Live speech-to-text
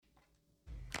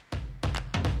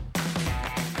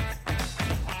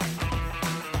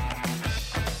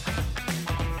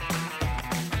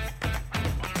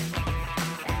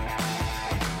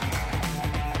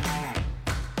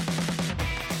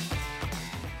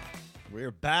We're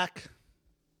back.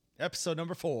 Episode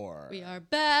number 4. We are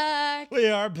back. We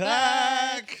are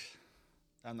back.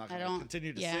 I'm not going to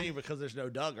continue to sing because there's no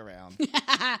Doug around.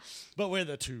 But we're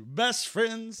the two best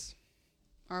friends.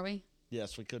 Are we?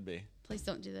 Yes, we could be. Please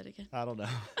don't do that again. I don't know.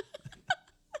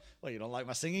 Well, you don't like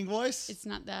my singing voice? It's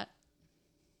not that.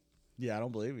 Yeah, I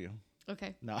don't believe you.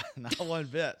 Okay. No, not one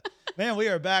bit. Man, we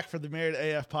are back for the Married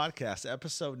AF podcast,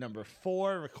 episode number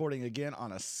 4, recording again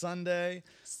on a Sunday.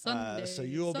 So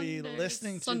you will be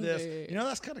listening to this. You know,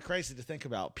 that's kind of crazy to think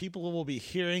about. People will be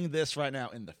hearing this right now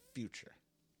in the future.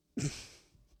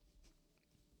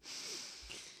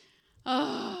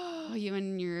 Oh, you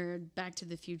and your Back to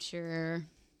the Future.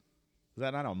 Is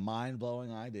that not a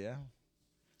mind-blowing idea?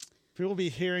 People will be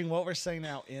hearing what we're saying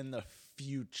now in the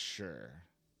future.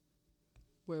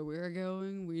 Where we're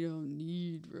going, we don't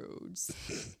need roads.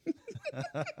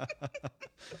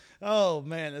 Oh,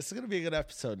 man, this is going to be a good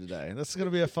episode today. This is going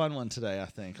to be a fun one today, I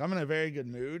think. I'm in a very good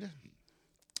mood.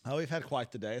 Oh, we've had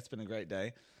quite the day. It's been a great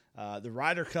day. The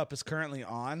Ryder Cup is currently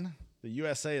on. The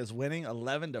USA is winning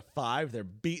 11-5. They're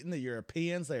beating the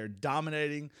Europeans. They are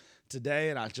dominating today,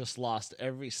 and I just lost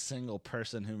every single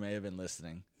person who may have been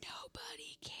listening.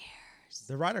 Nobody cares.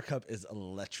 The Ryder Cup is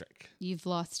electric. You've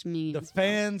lost me. The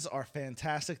fans are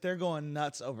fantastic. They're going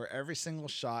nuts over every single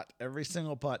shot, every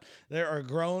single putt. There are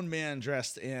grown men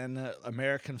dressed in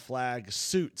American flag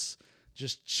suits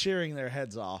just cheering their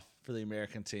heads off for the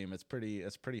American team. It's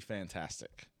pretty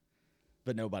fantastic.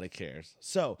 But nobody cares.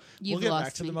 So we'll get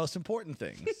back to the most important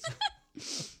things.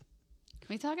 Can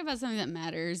we talk about something that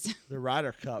matters? The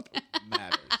Ryder Cup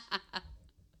matters.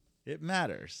 It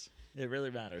matters. It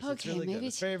really matters. Okay, it's really good.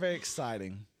 It's very, very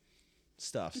exciting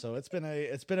stuff. So it's been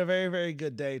a very, very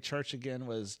good day. Church again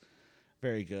was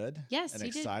very good. Yes, and you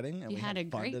exciting. Did. And you we had a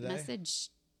fun great today. message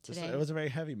today. It was a very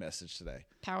heavy message today.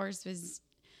 Powers was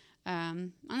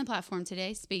on the platform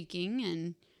today speaking,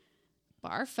 and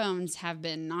our phones have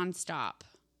been nonstop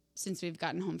since we've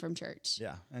gotten home from church.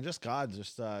 Yeah, and just God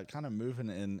just kind of moving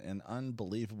in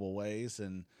unbelievable ways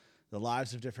and the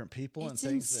lives of different people and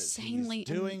things that he's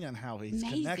doing and how he's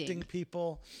connecting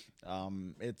people.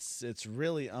 It's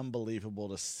really unbelievable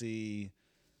to see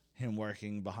him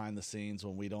working behind the scenes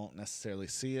when we don't necessarily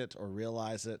see it or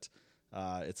realize it.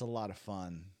 It's a lot of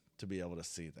fun to be able to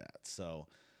see that. So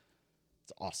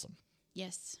it's awesome.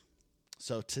 Yes.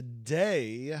 So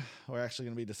today we're actually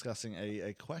going to be discussing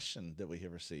a question that we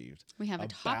have received. We have a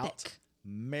topic.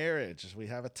 Marriage. We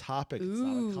have a topic. Ooh. It's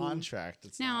not a contract.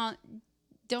 It's now,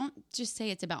 don't just say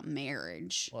it's about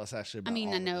marriage. Well, it's actually about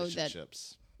I know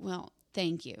relationships. Well,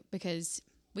 thank you, because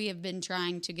we have been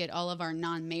trying to get all of our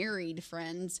non-married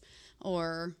friends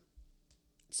or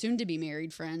soon-to-be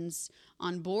married friends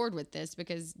on board with this,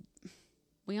 because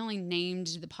we only named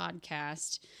the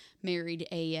podcast Married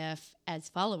AF as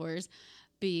followers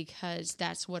because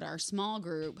that's what our small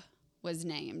group was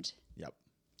named. Yep.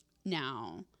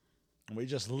 Now, we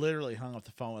just literally hung up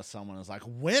the phone with someone and was like,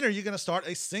 when are you going to start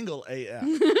a single AF?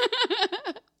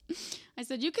 I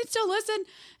said, you can still listen.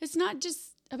 It's not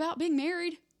just about being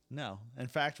married. No. In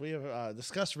fact, we have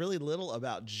discussed really little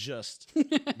about just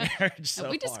marriage so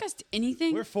Have we far. discussed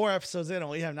anything? We're 4 episodes in and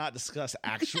we have not discussed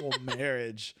actual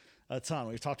marriage a ton.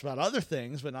 We've talked about other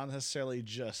things, but not necessarily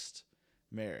just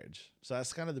marriage. So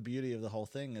that's kind of the beauty of the whole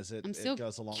thing is it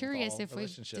goes along curious with all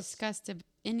if we've discussed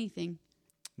anything.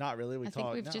 Not really. I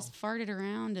think we've just farted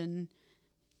around and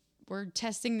we're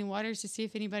testing the waters to see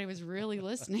if anybody was really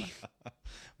listening.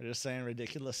 We're just saying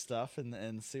ridiculous stuff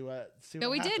and see what But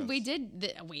we happens.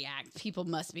 we act. People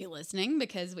must be listening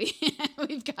because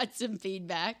we've got some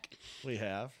feedback. We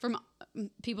have from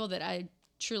people that I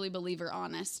truly believe are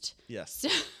honest. Yes. So,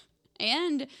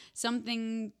 and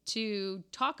something to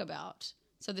talk about.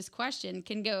 So this question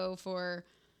can go for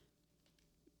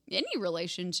any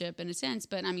relationship in a sense,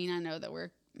 but I mean, I know that we're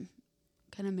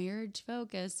kind of marriage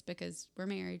focused because we're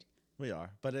married. We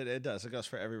are, but it does. It goes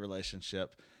for every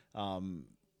relationship that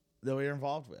we're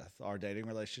involved with. Our dating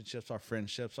relationships, our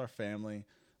friendships, our family,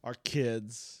 our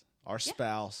kids, our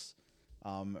spouse,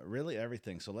 really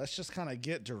everything. So let's just kind of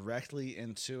get directly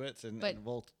into it and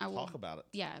we'll talk about it.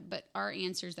 Yeah, but our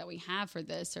answers that we have for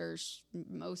this are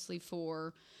mostly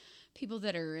for people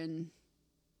that are in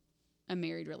a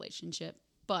married relationship.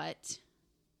 But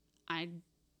I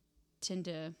tend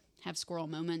to have squirrel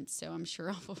moments, so I'm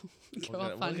sure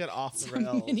we'll get off the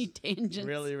rails many tangents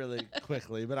really, really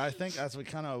quickly. But I think as we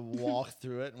kind of walk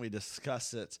through it and we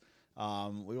discuss it,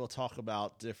 we will talk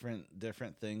about different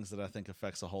things that I think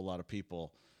affects a whole lot of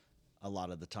people a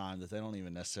lot of the time that they don't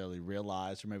even necessarily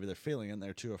realize, or maybe they're feeling it and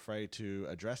they're too afraid to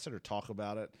address it or talk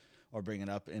about it or bring it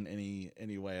up in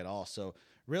any way at all. So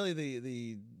really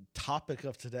the topic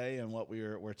of today and what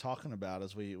we're talking about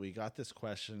is we got this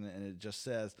question, and it just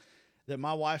says that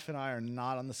my wife and I are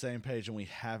not on the same page, and we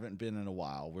haven't been in a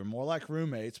while. We're more like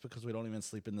roommates because we don't even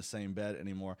sleep in the same bed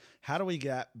anymore. How do we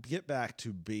get back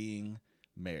to being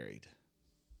married?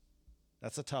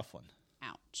 That's a tough one.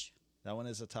 Ouch. That one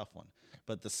is a tough one.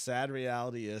 But the sad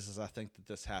reality is I think that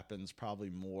this happens probably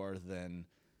more than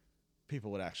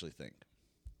people would actually think.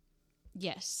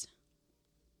 Yes.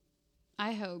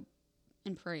 I hope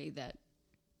and pray that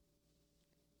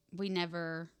we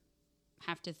never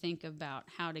have to think about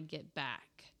how to get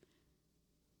back,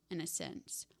 in a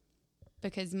sense.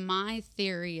 Because my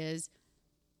theory is,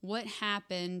 what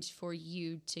happened for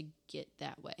you to get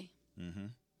that way? Mm-hmm.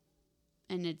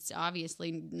 And it's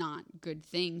obviously not good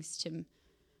things to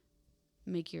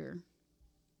make your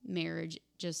marriage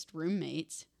just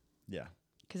roommates. Yeah.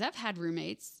 Because I've had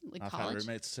roommates, like I've college. had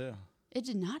roommates too. It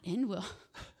did not end well.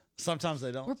 Sometimes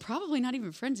they don't. We're probably not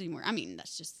even friends anymore. I mean,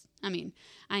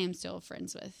 I am still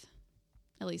friends with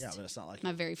at least but it's not like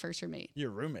my very first roommate.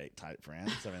 Your roommate type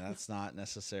friends. I mean, that's not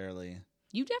necessarily.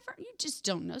 You just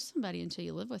don't know somebody until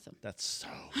you live with them. That's so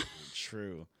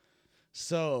true.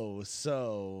 So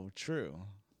true.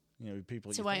 You know,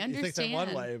 people. So you think, I understand. You think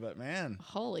they're one way, but man,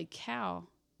 holy cow!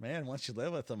 Man, once you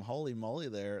live with them, holy moly,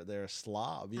 they're a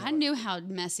slob. I knew how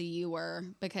messy you were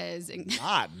because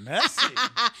not messy.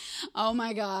 Oh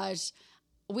my gosh,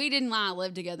 we didn't want to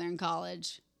live together in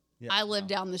college. Yeah, I lived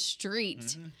down the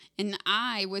street, and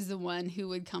I was the one who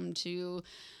would come to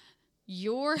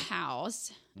your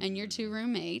house and your two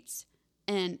roommates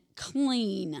and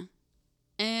clean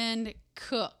and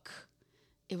cook.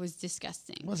 It was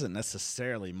disgusting. It wasn't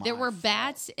necessarily my There were fault.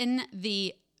 bats in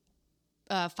the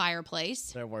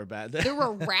fireplace. There were bats. There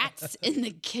were rats in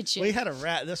the kitchen. We had a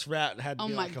rat. This rat had to oh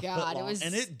be my like a god! foot long, It was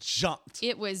and it jumped.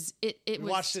 It was we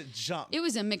watched it jump. It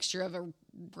was a mixture of a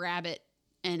rabbit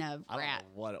and a I rat.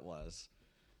 don't know what it was.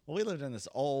 Well, we lived in this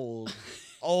old.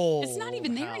 It's not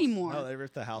even there house. anymore. No, they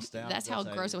ripped the house down. That's how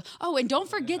gross it was. Oh, and don't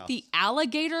forget the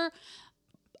alligator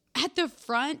at the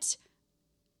front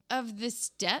of the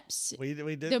steps. We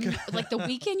did like the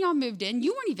weekend y'all moved in.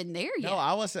 You weren't even there yet. No,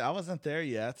 I wasn't there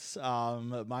yet.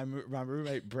 My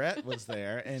roommate Brett was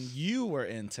there, and you were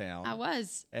in town. I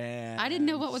was, and I didn't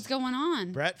know what was going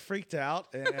on. Brett freaked out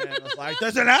and was like,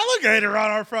 "There's an alligator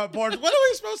on our front porch. What are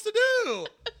we supposed to do?"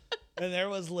 And there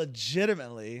was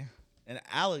legitimately an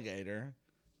alligator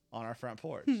on our front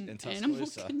porch in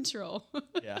Tuscaloosa. Animal control.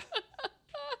 Yeah.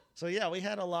 So yeah, we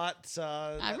had a lot.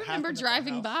 I remember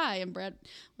driving by and Brett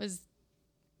was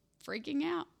freaking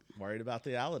out, worried about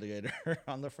the alligator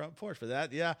on the front porch. But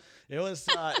that, yeah, it was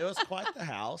quite the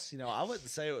house. You know, I wouldn't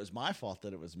say it was my fault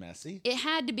that it was messy. It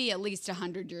had to be at least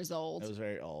 100 years old. It was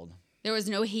very old. There was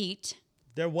no heat.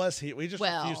 There was heat. We just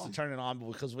refused to turn it on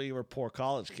because we were poor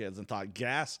college kids and thought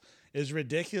gas is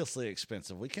ridiculously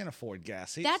expensive. We can't afford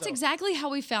gas heat. That's exactly how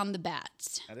we found the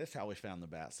bats. That is how we found the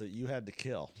bats that you had to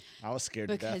kill. I was scared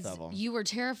to death of them. You were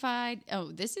terrified.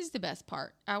 Oh, this is the best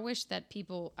part. I wish that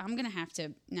people, I'm going to have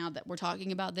to, now that we're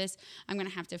talking about this, I'm going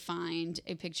to have to find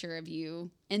a picture of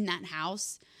you in that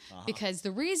house. Because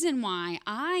the reason why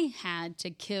I had to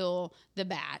kill the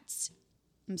bats,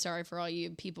 I'm sorry for all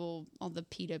you people, all the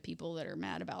PETA people that are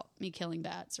mad about me killing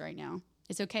bats right now.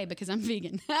 It's okay because I'm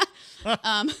vegan.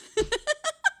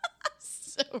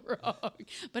 So wrong.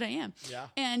 But I am. Yeah.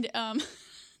 And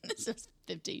this was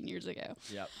 15 years ago.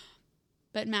 Yep.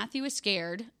 But Matthew was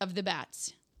scared of the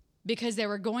bats because they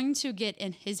were going to get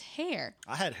in his hair.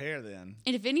 I had hair then.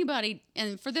 And if anybody,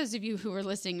 and for those of you who are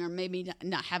listening or maybe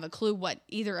not have a clue what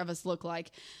either of us look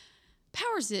like,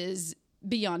 Powers is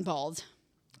beyond bald.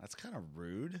 That's kind of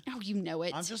rude. Oh, you know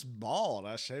it. I'm just bald.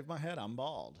 I shaved my head. I'm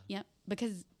bald. Yep.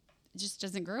 Because it just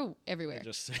doesn't grow everywhere. It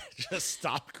just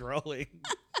stopped growing.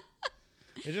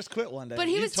 It just quit one day. But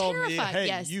he was told terrified. Me, hey,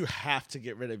 yes. You have to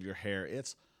get rid of your hair.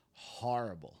 It's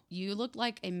horrible. You look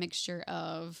like a mixture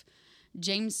of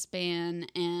James Spann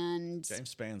and James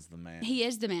Spann's the man. He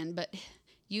is the man, but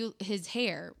his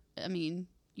hair. I mean,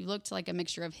 you looked like a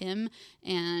mixture of him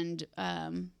and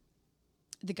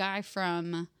the guy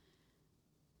from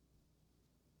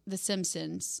The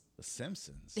Simpsons. The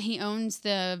Simpsons. He owns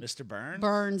the Mr. Burns.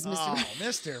 Burns, Mr. Oh,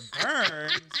 Mr.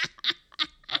 Burns.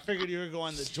 I figured you were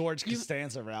going the George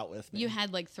Costanza route with me. You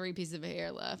had like 3 pieces of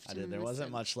hair left. I did. There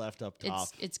wasn't much left up top.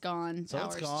 It's gone. So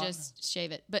it's gone. Just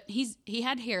shave it. But he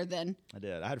had hair then. I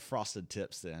did. I had frosted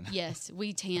tips then. Yes,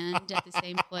 we tanned at the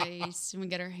same place and we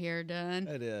got our hair done.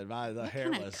 I did. The hair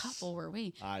what kind was. of couple were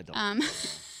we? I don't know.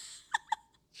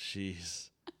 Jeez.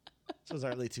 This was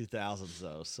early 2000s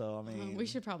though, so I mean, we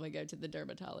should probably go to the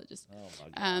dermatologist. Oh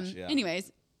my gosh! Yeah.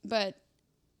 Anyways, but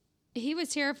he was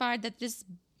terrified that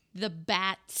the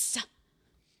bats,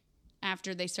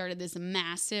 after they started this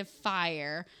massive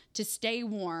fire to stay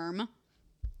warm,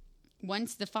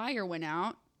 once the fire went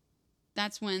out,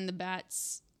 that's when the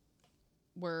bats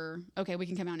were, okay, we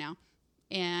can come out now.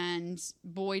 And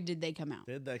boy, did they come out.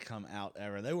 Did they come out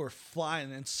ever? They were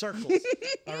flying in circles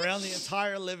around the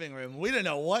entire living room. We didn't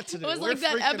know what to do. It was like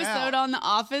that episode on The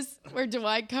Office where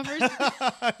Dwight covers.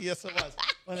 Yes, it was.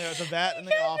 When there was a bat in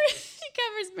the office. He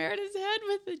covers Meredith's head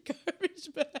with a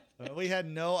garbage bag. We had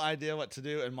no idea what to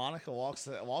do, and Monica walks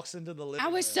into the living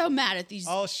room. I was so mad at these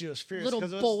she was furious.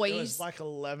 little boys. It was like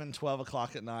 11, 12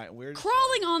 o'clock at night. We're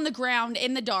crawling on the ground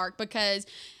in the dark because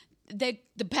the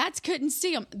bats couldn't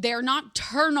see them. They're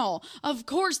nocturnal. Of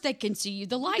course they can see you.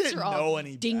 The lights are all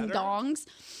ding-dongs.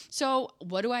 So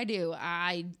what do?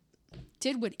 I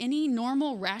did what any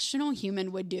normal, rational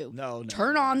human would do. No.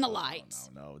 Turn on the lights.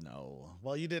 No.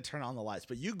 Well, you did turn on the lights,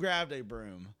 but you grabbed a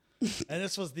broom. And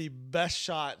this was the best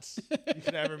shot you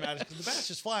could ever imagine, because the bat's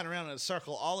just flying around in a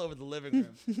circle all over the living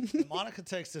room. And Monica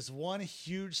takes this one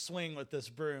huge swing with this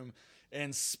broom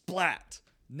and splat.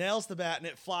 Nails the bat, and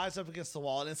it flies up against the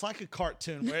wall, and it's like a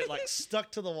cartoon where it like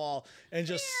stuck to the wall and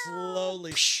just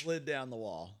slowly slid down the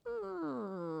wall.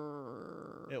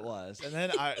 It was, and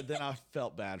then I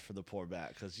felt bad for the poor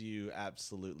bat because you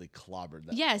absolutely clobbered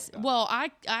that. Yes, well,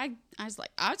 I was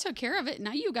like, I took care of it.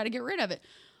 Now you got to get rid of it.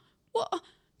 Well,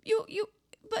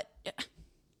 but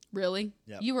really,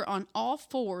 yep. You were on all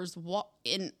fours,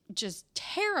 in just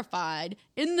terrified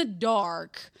in the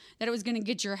dark that it was going to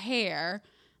get your hair.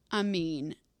 I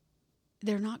mean,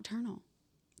 they're nocturnal.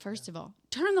 First of all,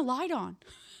 turn the light on.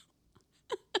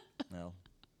 No,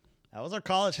 that was our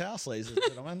college house, ladies and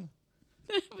gentlemen.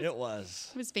 It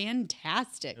was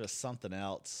fantastic. It was something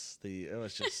else. It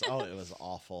was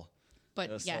awful. But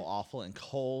it was so awful and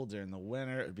cold during the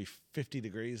winter. It would be 50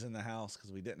 degrees in the house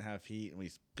because we didn't have heat, and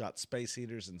we got space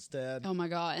heaters instead. Oh my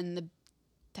God! And the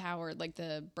tower, like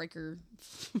the breaker,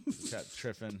 kept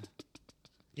tripping.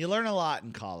 You learn a lot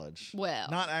in college. Well,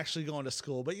 not actually going to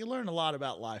school, but you learn a lot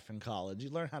about life in college. You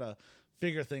learn how to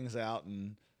figure things out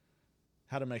and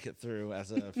how to make it through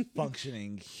as a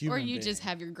functioning human being. Or you just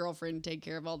have your girlfriend take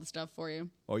care of all the stuff for you.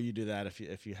 Or you do that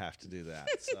if you have to do that.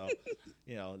 So,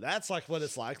 that's like what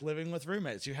it's like living with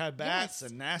roommates. You have bats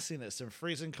and nastiness and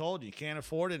freezing cold. You can't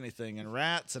afford anything, and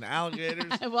rats and alligators.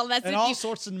 Well, that's and all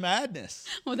sorts of madness.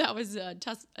 Well, that was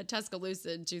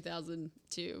Tuscaloosa in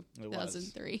 2002,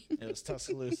 2003. It was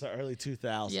Tuscaloosa early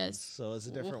 2000s. Yes. So it's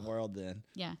a different world then.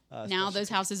 Yeah. Now those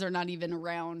houses are not even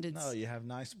around. No, you have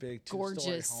nice big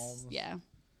two-story homes. Yeah.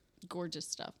 Gorgeous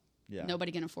stuff. Yeah.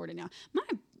 Nobody can afford it now.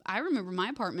 I remember my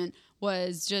apartment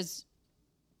was just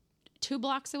 2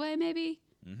 blocks away, maybe.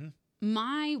 Mm-hmm.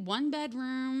 My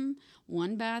 1-bedroom,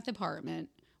 1-bath apartment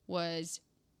it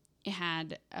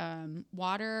had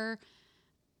water.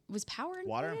 Was power included?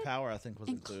 Water and power, I think, was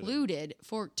included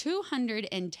for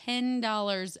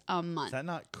 $210 a month. Is that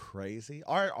not crazy?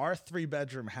 Our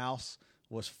 3-bedroom house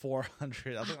was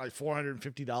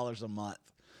 $450 a month.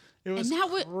 It was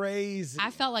crazy.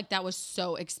 I felt like that was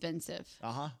so expensive.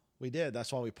 We did.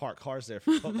 That's why we parked cars there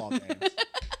for football games,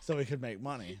 so we could make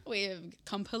money. We have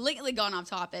completely gone off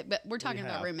topic, but we're talking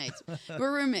about roommates.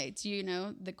 We're roommates.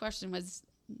 The question was,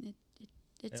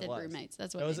 it said roommates.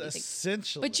 That's what it was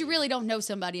essentially. But you really don't know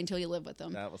somebody until you live with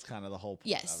them. That was kind of the whole point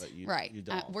yes, of it. Right. You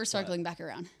don't, we're circling back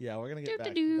around. Yeah, we're going to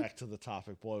get back to the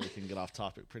topic. Boy, we can get off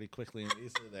topic pretty quickly and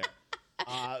easily there.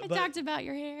 I talked about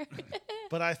your hair.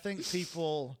 But I think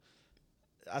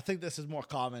this is more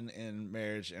common in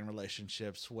marriage and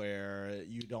relationships where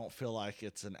you don't feel like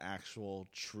it's an actual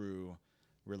true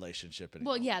relationship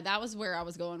anymore. Well, yeah, that was where I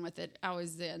was going with it. I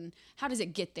was in, how does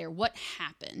it get there? What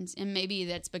happens? And maybe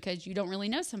that's because you don't really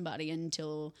know somebody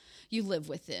until you live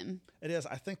with them. It is.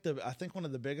 I think one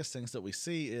of the biggest things that we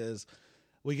see is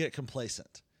we get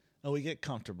complacent and we get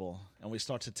comfortable and we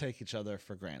start to take each other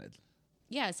for granted.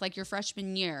 Yeah, it's like your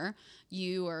freshman year.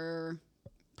 You are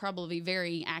probably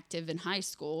very active in high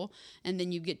school, and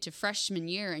then you get to freshman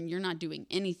year and you're not doing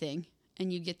anything,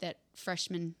 and you get that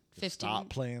freshman 15. Stop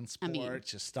playing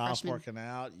sports. You stop working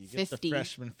out. You get 50. The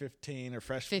freshman 15 or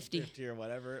freshman 50 or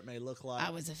whatever it may look like.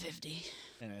 I was a 50.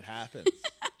 And it happens.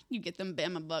 You get them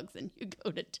Bama Bucks and you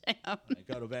go to town. You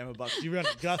go to Bama Bucks. You run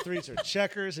to Guthrie's or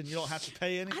Checkers and you don't have to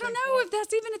pay anything. I don't know if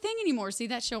that's even a thing anymore. See,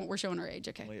 we're showing our age.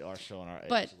 Okay. We are showing our age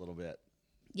a little bit.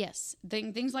 Yes,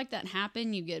 things like that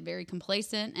happen. You get very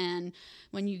complacent, and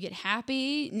when you get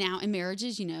happy, now in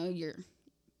marriages,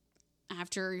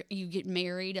 after you get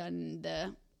married and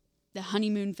the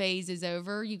honeymoon phase is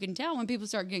over, you can tell when people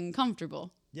start getting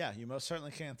comfortable. Yeah, you most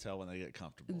certainly can tell when they get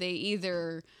comfortable. They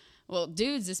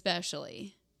dudes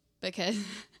especially, because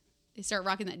They start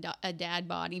rocking a dad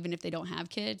bod even if they don't have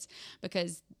kids,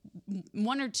 because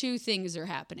one or two things are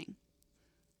happening.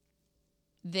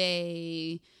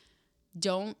 They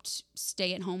don't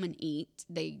stay at home and eat.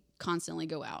 They constantly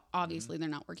go out. Obviously, they're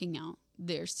not working out.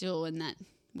 They're still in that,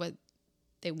 what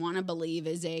they want to believe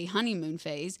is a honeymoon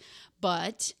phase,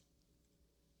 but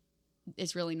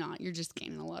it's really not. You're just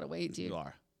gaining a lot of weight, dude. You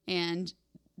are. And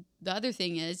the other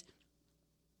thing is,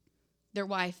 their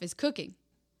wife is cooking.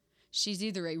 She's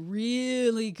either a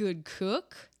really good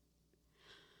cook,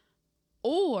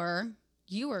 or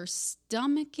you are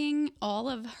stomaching all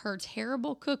of her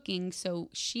terrible cooking so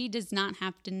she does not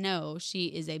have to know she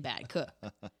is a bad cook.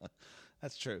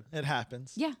 That's true. It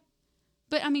happens. Yeah.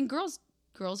 But I mean, girls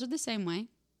are the same way.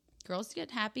 Girls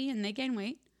get happy and they gain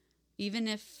weight, even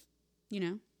if,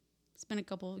 it's been a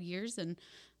couple of years and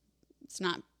it's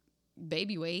not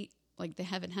baby weight, like they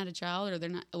haven't had a child or they're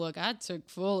not. Look, I took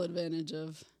full advantage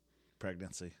of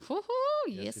pregnancy.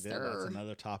 Woo-hoo, yes, sir. That's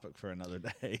another topic for another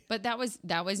day. But that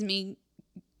was me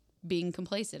being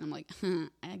complacent. I'm like,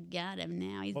 I got him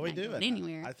now. He's not going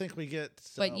anywhere. I think we get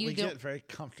very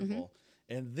comfortable,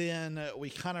 and then we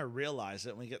kind of realize it,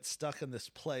 and we get stuck in this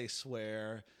place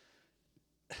where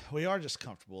we are just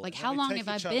comfortable. Like, how long have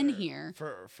I been here?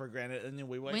 For granted, and then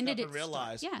we wake up and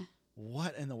realize,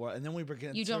 what in the world? And then we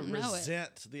begin to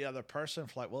resent the other person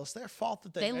for like, well, it's their fault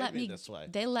that they made me this way.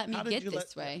 They let me get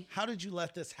this way. How did you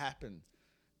let this happen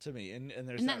to me? And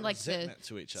there's that resentment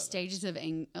to each other. Stages of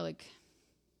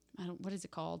what is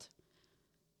it called?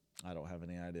 I don't have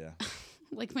any idea.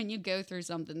 Like when you go through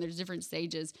something, there's different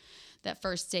stages. That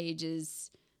first stage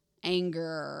is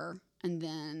anger, and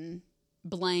then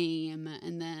blame,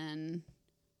 and then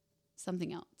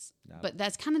something else. No. But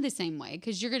that's kind of the same way,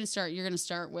 because you're going to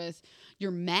start with,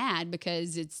 you're mad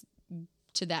because it's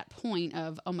to that point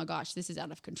of, oh my gosh, this is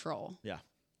out of control. Yeah.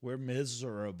 We're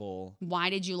miserable. Why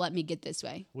did you let me get this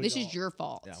way? This is your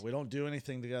fault. Yeah, we don't do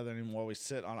anything together anymore. We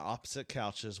sit on opposite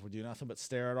couches. We do nothing but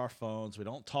stare at our phones. We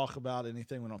don't talk about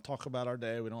anything. We don't talk about our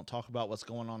day. We don't talk about what's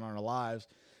going on in our lives.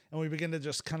 And we begin to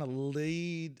just kind of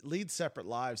lead separate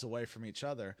lives away from each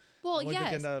other. Well, and we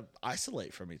begin to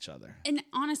isolate from each other. And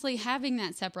honestly, having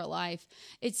that separate life,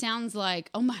 it sounds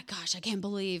like, oh my gosh, I can't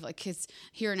believe, like, because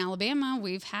here in Alabama,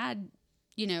 we've had,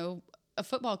 a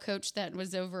football coach that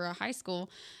was over a high school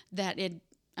that this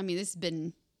has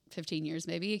been 15 years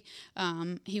maybe.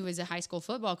 He was a high school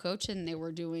football coach, and they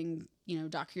were doing,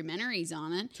 documentaries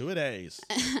on it. 2-a-days.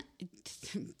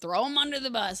 Throw him under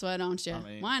the bus, why don't you?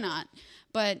 Why not?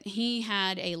 But he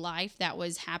had a life that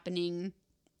was happening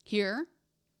here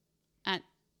at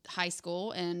high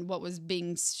school and what was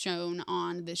being shown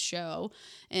on the show.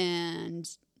 And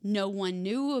no one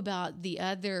knew about the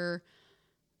other,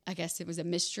 I guess it was a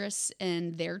mistress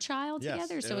and their child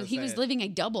together. So he was living a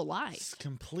double life.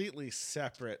 Completely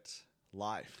separate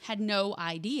life. Had no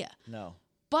idea. No.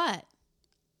 But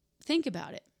think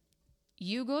about it.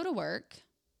 You go to work.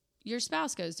 Your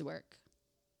spouse goes to work.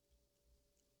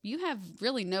 You have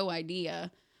really no idea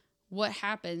what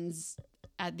happens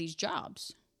at these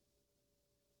jobs.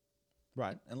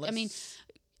 Right.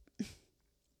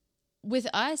 With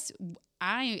us,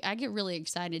 I get really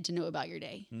excited to know about your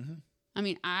day. Mm-hmm.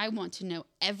 I want to know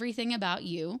everything about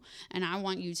you, and I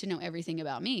want you to know everything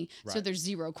about me. Right. So there's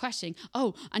zero question.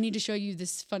 Oh, I need to show you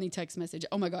this funny text message.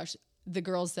 Oh my gosh, the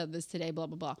girls said this today, blah,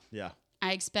 blah, blah. Yeah.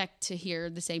 I expect to hear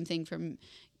the same thing from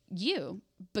you,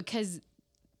 because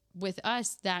with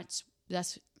us, that's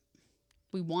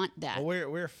we want that. Well,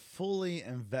 we're fully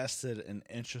invested and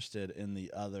interested in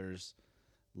the other's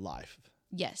life.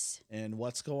 Yes. And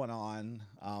what's going on,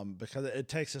 because it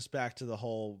takes us back to the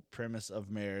whole premise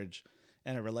of marriage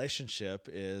and a relationship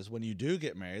is when you do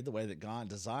get married, the way that God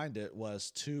designed it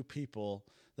was two people.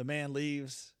 The man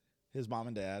leaves his mom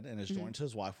and dad and is joined to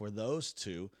his wife, where those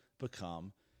two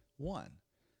become one.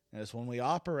 And it's when we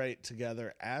operate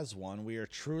together as one, we are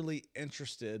truly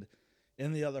interested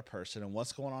in the other person and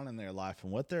what's going on in their life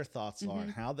and what their thoughts are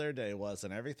and how their day was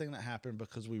and everything that happened,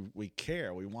 because we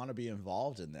care. We want to be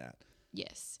involved in that.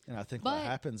 Yes. And I think what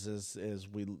happens is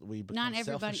we become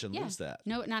selfish and lose that.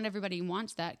 No, not everybody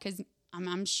wants that, because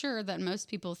I'm sure that most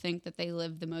people think that they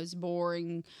live the most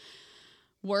boring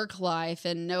work life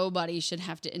and nobody should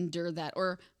have to endure that.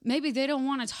 Or maybe they don't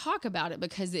want to talk about it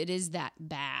because it is that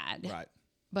bad. Right.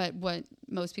 But what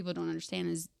most people don't understand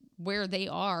is where they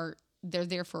are, they're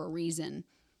there for a reason.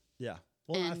 Yeah.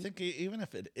 Well, I think even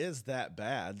if it is that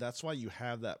bad, that's why you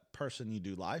have that person you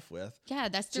do life with. Yeah,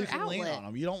 that's their outlet. Lean on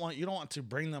them. You don't want to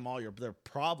bring them all their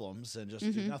problems and just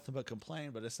do nothing but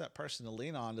complain. But it's that person to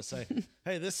lean on to say,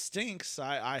 "Hey, this stinks.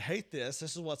 I hate this.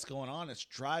 This is what's going on. It's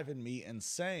driving me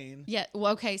insane." Yeah.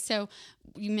 Well, okay. So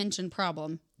you mentioned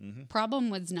problem. Problem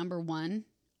was number 1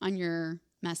 on your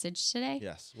message today.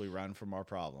 Yes, we run from our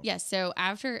problems. Yes. So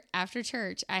after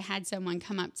church, I had someone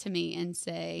come up to me and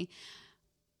say,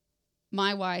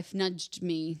 "My wife nudged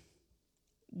me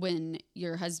when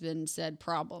your husband said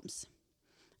problems."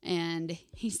 And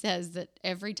he says that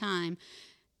every time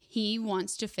he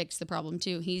wants to fix the problem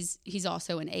too. He's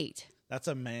also an 8. That's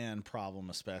a man problem,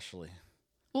 especially.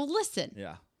 Well, listen.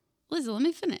 Yeah. Listen, let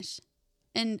me finish.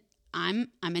 And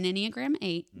I'm an Enneagram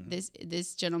 8.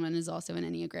 This gentleman is also an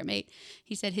Enneagram 8.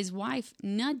 He said his wife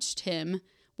nudged him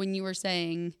when you were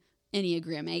saying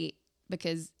Enneagram 8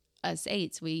 because us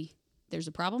 8s, there's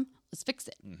a problem, let's fix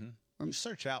it. You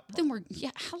search out problems.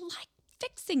 Then I like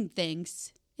fixing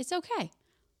things. It's okay.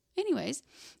 Anyways,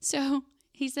 so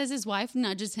he says his wife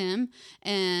nudges him,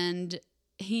 and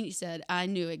he said, I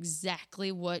knew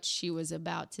exactly what she was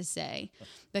about to say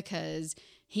because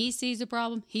he sees a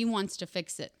problem, he wants to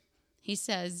fix it. He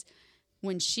says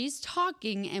when she's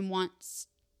talking and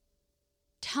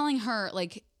telling her,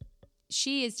 like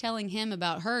she is telling him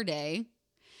about her day,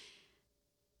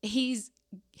 he's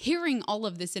hearing all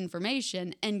of this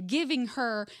information and giving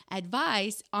her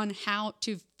advice on how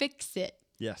to fix it.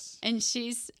 Yes. And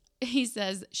he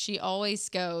says she always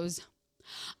goes,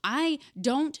 I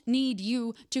don't need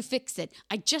you to fix it.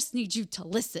 I just need you to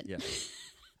listen. Yes.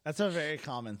 That's a very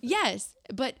common thing. Yes,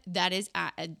 but that is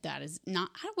not,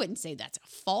 I wouldn't say that's a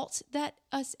fault that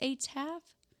us 8s have.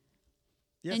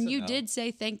 Yes and you no. did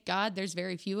say, thank God there's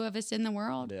very few of us in the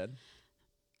world. I did.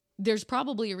 There's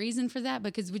probably a reason for that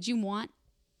because would you want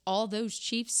all those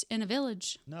chiefs in a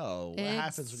village? No. What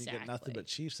happens when you get nothing but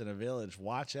chiefs in a village?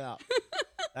 Watch out.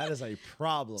 That is a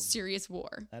problem. Serious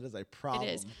war. That is a problem.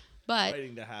 It is. But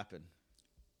waiting to happen.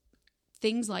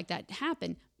 Things like that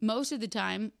happen. Most of the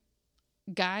time,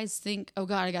 guys think, oh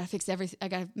God, I got to fix everything. I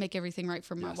got to make everything right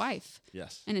for my wife.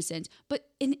 Yes. In a sense. But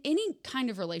in any kind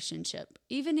of relationship,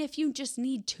 even if you just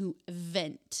need to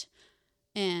vent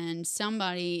and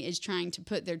somebody is trying to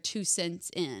put their 2 cents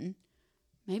in,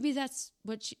 maybe that's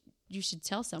what you should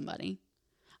tell somebody.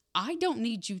 I don't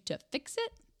need you to fix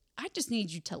it. I just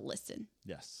need you to listen.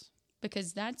 Yes.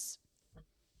 Because that's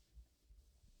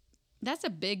a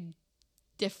big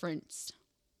difference.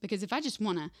 Because if I just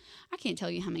want to, I can't tell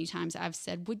you how many times I've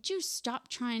said, would you stop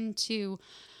trying to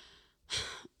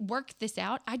work this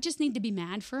out? I just need to be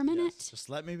mad for a minute. Yes, just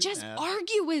let me be just mad.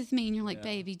 argue with me. And you're like,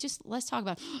 baby, just let's talk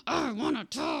about, I want to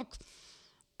talk.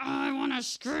 I want to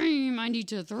scream. I need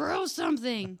to throw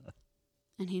something.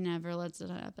 And he never lets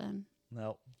it happen.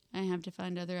 Nope. I have to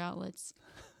find other outlets.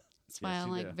 That's why I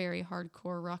like very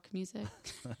hardcore rock music.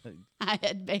 I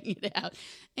had banged it out.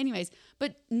 Anyways,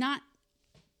 but not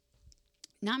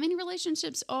many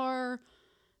relationships are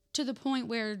to the point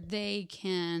where they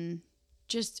can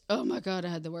just, oh my God, I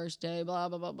had the worst day, blah,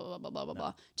 blah, blah, blah, blah, blah, blah,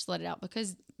 blah. Just let it out.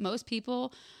 Because most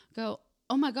people go,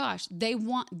 oh my gosh,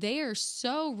 they are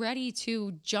so ready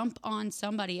to jump on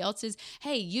somebody else's,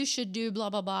 hey, you should do blah,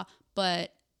 blah, blah.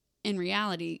 But in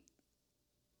reality,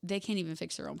 they can't even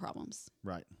fix their own problems.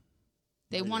 Right.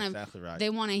 They want to exactly right. They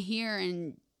want to hear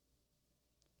and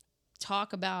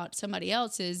talk about somebody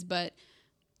else's, but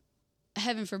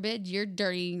heaven forbid your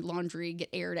dirty laundry get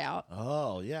aired out.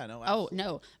 Oh, yeah, no. Absolutely. Oh,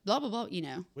 no. Blah, blah, blah,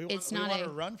 we want to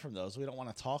run from those. We don't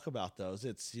want to talk about those.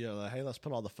 It's, hey, let's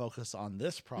put all the focus on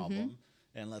this problem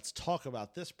and let's talk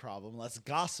about this problem. Let's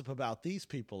gossip about these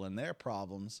people and their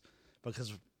problems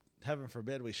because heaven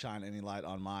forbid we shine any light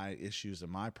on my issues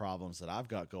and my problems that I've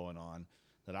got going on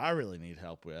that I really need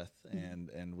help with.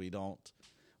 And we don't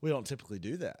typically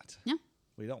do that. No.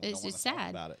 We don't. It's want just to talk sad.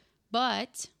 about it.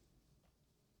 But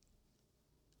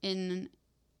in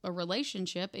a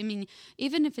relationship, I mean,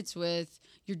 even if it's with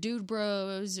your dude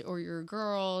bros or your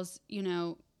girls,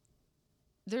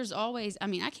 there's always, I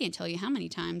mean, I can't tell you how many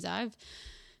times I've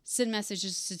sent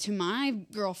messages to my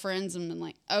girlfriends and been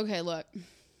like, okay, look,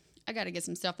 I got to get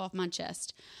some stuff off my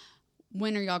chest.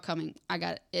 When are y'all coming?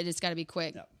 It's got to be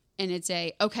quick. Yep. And it's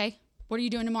okay, what are you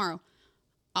doing tomorrow?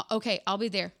 Okay, I'll be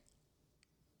there.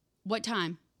 What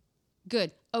time?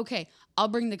 Good. Okay, I'll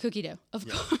bring the cookie dough. Of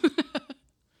course.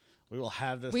 We will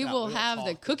have this. We will have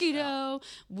the cookie dough.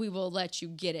 We will let you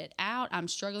get it out. I'm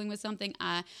struggling with something.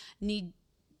 I need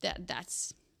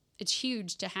that. It's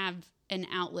huge to have an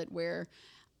outlet where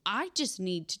I just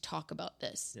need to talk about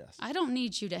this. Yes. I don't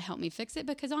need you to help me fix it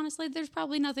because honestly, there's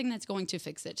probably nothing that's going to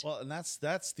fix it. Well, and that's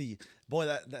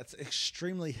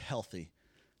extremely healthy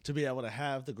to be able to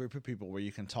have the group of people where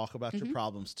you can talk about your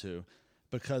problems to,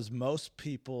 because most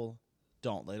people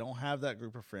don't. They don't have that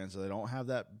group of friends. They don't have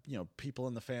that, people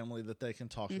in the family that they can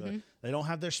talk to. They don't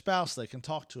have their spouse they can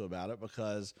talk to about it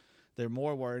because they're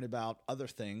more worried about other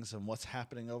things and what's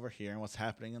happening over here and what's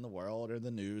happening in the world or the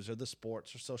news or the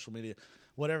sports or social media.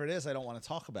 Whatever it is, they don't want to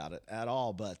talk about it at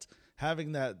all. But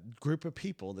having that group of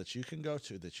people that you can go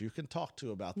to, that you can talk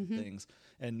to about the things,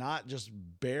 and not just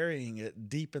burying it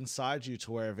deep inside you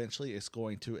to where eventually it's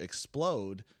going to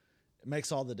explode, it makes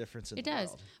all the difference in the world. It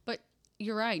does. But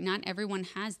you're right. Not everyone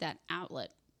has that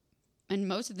outlet. And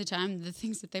most of the time, the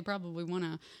things that they probably want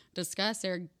to discuss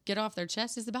or get off their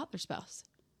chest is about their spouse.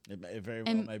 It very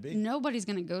well may be. Nobody's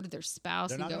going to go to their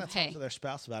spouse and go, hey. They're not going to talk to their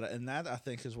spouse about it. And that, I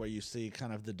think, is where you see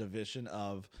kind of the division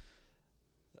of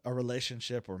a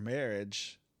relationship or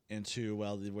marriage into,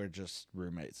 well, we're just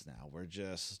roommates now. We're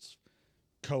just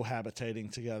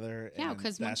cohabitating together. Yeah,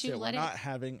 because once you let we're not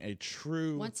having a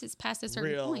true, once it's past a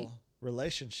certain point,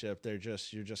 relationship, you're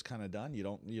just kind of done. You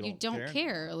don't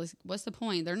care. What's the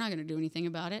point? They're not going to do anything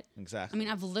about it. Exactly. I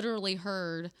mean, I've literally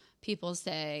heard people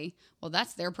say, well,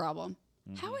 that's their problem.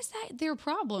 How is that their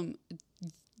problem?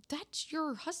 That's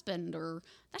your husband or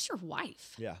that's your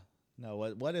wife. Yeah. No,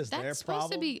 what is their problem? That's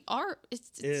supposed to be our...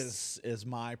 is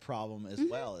my problem as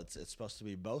well. It's supposed to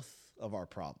be both of our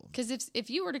problems. Because if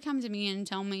you were to come to me and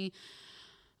tell me,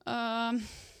 I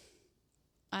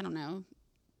don't know,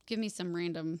 give me some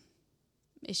random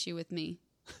issue with me.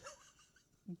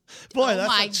 Boy,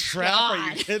 that's a trap. God.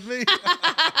 Are you kidding me?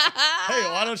 Hey,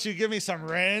 why don't you give me some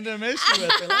random issue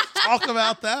with it? Let's talk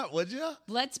about that, would you?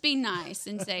 Let's be nice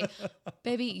and say,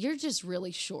 baby, you're just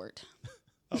really short.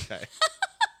 Okay.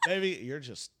 Baby, you're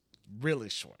just really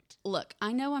short. Look,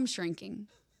 I know I'm shrinking.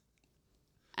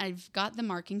 I've got the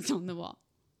markings on the wall.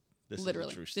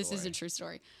 Literally. This is a true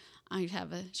story. I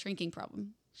have a shrinking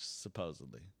problem.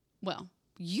 Supposedly. Well,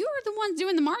 you're the ones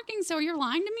doing the marking, so you're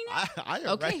lying to me now? I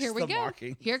okay, here we go.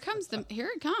 Marking. Here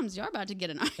it comes. You're about to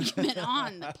get an argument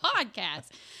on the podcast.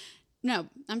 No,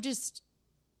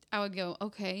 I would go,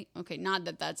 okay, not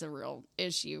that that's a real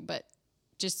issue, but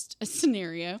just a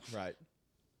scenario. Right.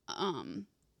 I'm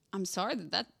sorry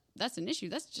that's an issue.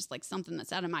 That's just like something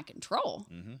that's out of my control.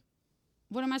 Mm-hmm.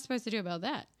 What am I supposed to do about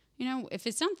that? If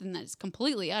it's something that's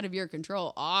completely out of your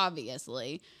control,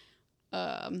 obviously,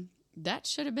 that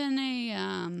should have been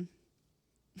a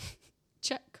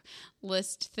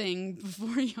checklist thing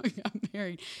before you got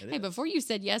married. Before you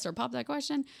said yes or popped that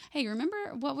question, hey, remember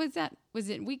what was that? Was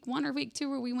it week 1 or week 2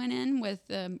 where we went in with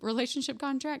the relationship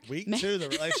contract? Week 2, the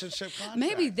relationship contract.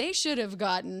 Maybe they should have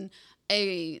gotten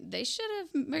They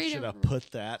should have put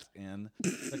that in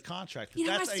the contract.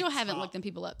 I still haven't looked them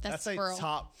people up. That's a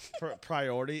top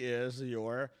priority is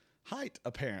your height,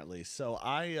 apparently. So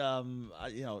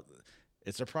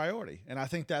it's a priority. And I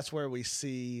think that's where we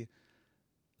see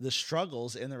the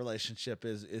struggles in the relationship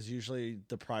is usually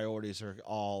the priorities are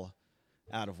all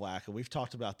out of whack. And we've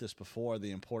talked about this before,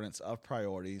 the importance of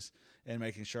priorities and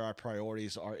making sure our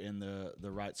priorities are in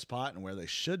the right spot and where they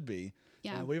should be.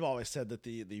 Yeah. And we've always said that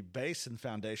the base and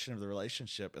foundation of the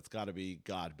relationship, it's got to be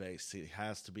God-based. It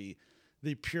has to be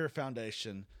the pure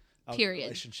foundation of the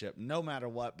relationship, no matter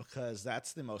what, because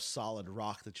that's the most solid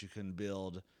rock that you can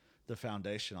build the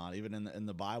foundation on. Even in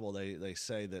the Bible, they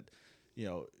say that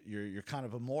you're kind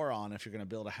of a moron if you're going to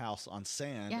build a house on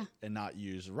sand and not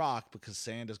use rock, because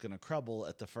sand is going to crumble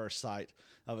at the first sight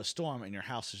of a storm and your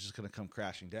house is just going to come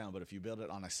crashing down. But if you build it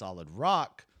on a solid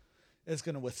rock, it's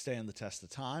going to withstand the test of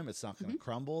time. It's not going to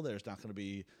crumble. There's not going to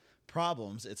be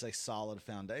problems. It's a solid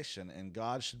foundation, and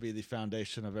God should be the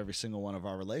foundation of every single one of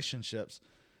our relationships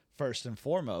first and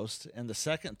foremost. And the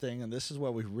second thing, and this is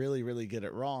where we really, really get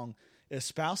it wrong, is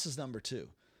spouse is number 2.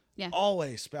 Yeah.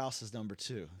 Always spouse is number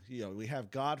 2. We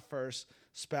have God first,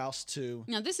 spouse 2.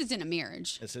 No, this isn't a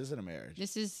marriage. This isn't a marriage.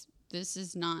 This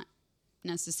is not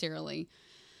necessarily.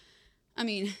 I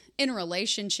mean, in a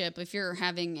relationship, if you're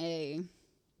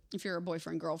a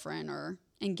boyfriend, girlfriend, or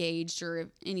engaged or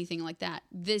anything like that,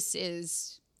 this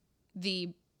is the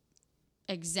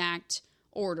exact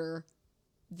order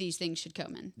these things should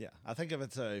come in. Yeah. I think if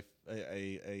it's a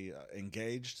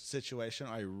engaged situation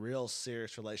or a real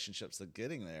serious relationships that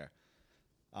getting there,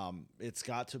 it's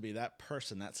got to be that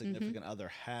person, that significant other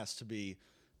has to be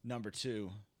number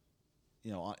 2,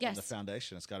 in the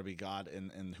foundation. It's got to be God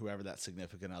and whoever that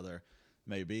significant other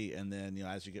may be. And then,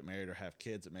 as you get married or have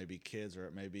kids, it may be kids or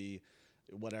it may be,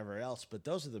 whatever else. But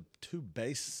those are the two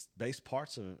base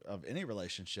parts of any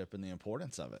relationship and the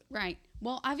importance of it. Right.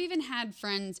 Well, I've even had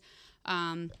friends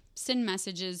send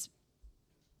messages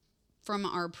from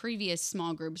our previous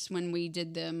small groups when we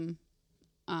did them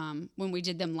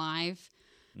live,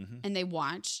 and they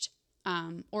watched,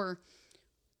 or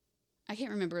I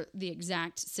can't remember the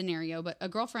exact scenario, but a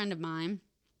girlfriend of mine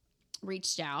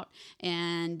reached out,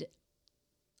 and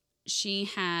she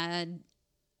had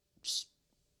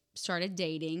started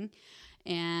dating,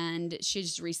 and she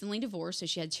just recently divorced, so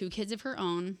she had 2 kids of her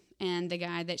own, and the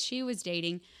guy that she was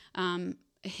dating,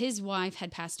 his wife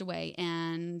had passed away,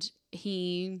 and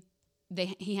he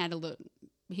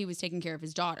was taking care of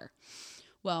his daughter.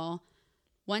 Well,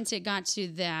 once it got to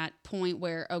that point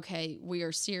where, okay, we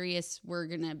are serious, we're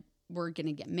gonna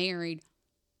get married,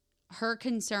 her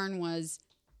concern was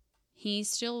he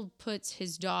still puts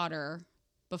his daughter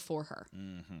before her.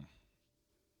 Mm-hmm.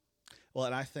 Well,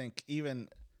 and I think even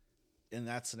in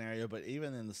that scenario, but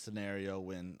even in the scenario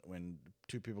when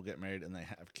 2 people get married and they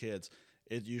have kids,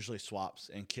 it usually swaps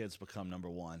and kids become number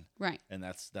one. Right. And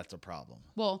that's a problem.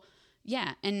 Well,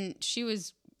 yeah. And she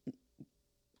was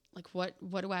like, what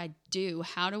do I do?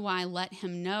 How do I let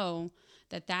him know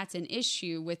that that's an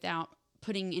issue without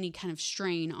putting any kind of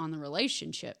strain on the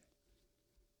relationship?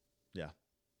 Yeah.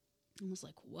 I was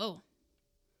like, whoa.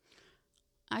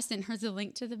 I sent her the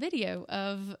link to the video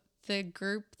of the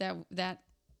group that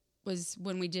was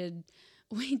when we did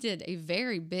a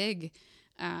very big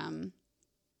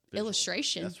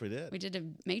illustration. Yes, we did. We did a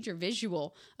major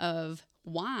visual of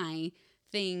why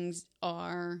things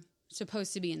are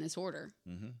supposed to be in this order.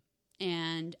 Mm-hmm.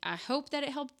 And I hope that it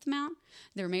helped them out.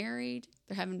 They're married.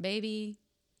 They're having a baby.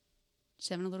 She's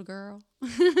having a little girl.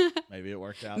 Maybe it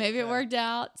worked out. Maybe it worked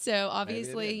out. So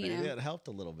obviously, maybe it helped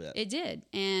a little bit. It did.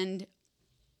 And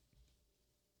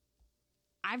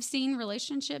I've seen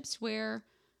relationships where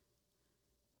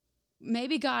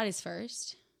maybe God is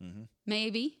first. Mm-hmm.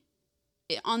 Maybe.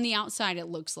 On the outside, it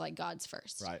looks like God's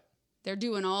first. Right. They're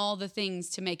doing all the things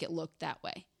to make it look that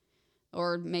way.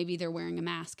 Or maybe they're wearing a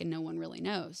mask and no one really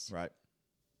knows. Right.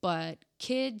 But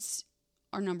kids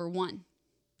are number 1.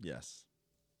 Yes.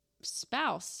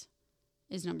 Spouse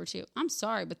is number 2. I'm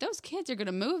sorry, but those kids are going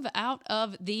to move out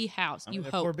of the house. I mean,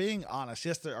 if we're being honest,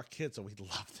 yes, there are kids, and we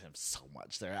love them so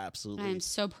much. They're absolutely. I am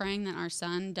so praying that our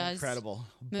son does incredible.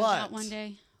 Move out one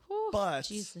day. Whew, but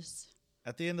Jesus.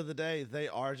 At the end of the day, they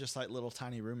are just like little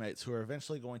tiny roommates who are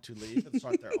eventually going to leave and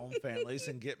start their own families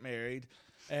and get married.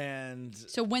 And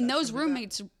so when those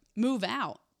roommates move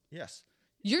out, yes,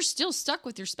 you're still stuck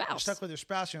with your spouse. You're stuck with your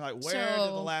spouse. You're like, where did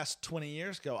the last 20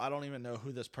 years go? I don't even know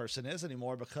who this person is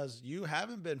anymore because you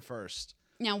haven't been first.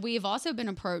 Now, we have also been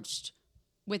approached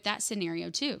with that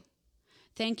scenario too.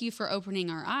 Thank you for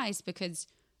opening our eyes because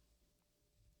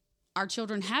our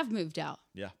children have moved out.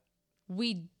 Yeah.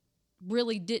 We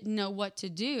really didn't know what to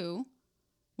do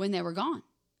when they were gone.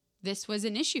 This was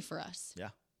an issue for us. Yeah.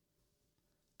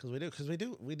 Because we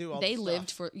do all they the lived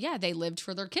stuff. They lived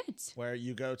for their kids. Where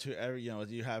you go to every,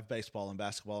 you have baseball and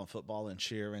basketball and football and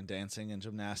cheer and dancing and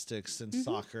gymnastics and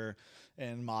soccer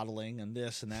and modeling and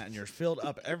this and that, and you're filled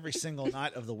up every single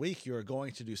night of the week. You are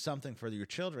going to do something for your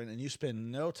children, and you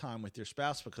spend no time with your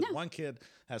spouse because one kid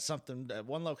has something at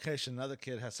one location, another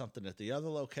kid has something at the other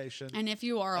location. And if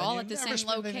you are all at the same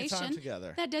location,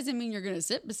 that doesn't mean you're going to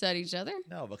sit beside each other.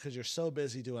 No, because you're so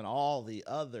busy doing all the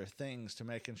other things to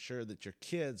making sure that your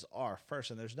kids are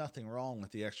first. And there's nothing wrong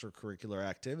with the extracurricular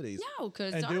activities. No,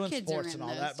 because and our doing kids sports are in and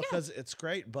all that because it's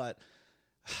great, but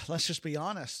let's just be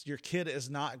honest. Your kid is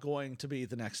not going to be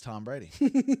the next Tom Brady.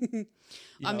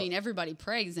 I mean, everybody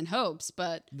prays and hopes,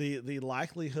 but the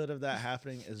likelihood of that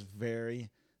happening is very,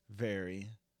 very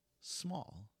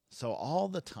small. So all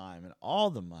the time and all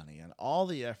the money and all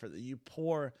the effort that you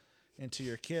pour into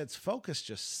your kids, focus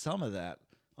just some of that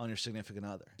on your significant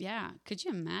other. Yeah. Could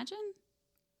you imagine?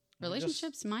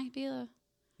 Relationships might be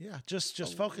just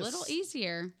focus a little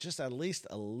easier. Just at least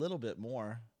a little bit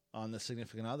more on the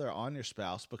significant other, on your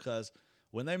spouse, because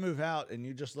when they move out and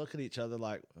you just look at each other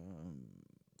like,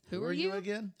 who are you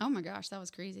again? Oh my gosh, that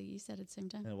was crazy. You said it at the same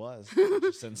time. It was.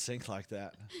 Just in sync like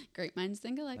that. Great minds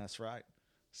think alike. That's right.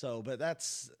 So, but I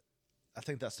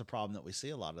think that's the problem that we see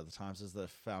a lot of the times is the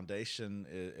foundation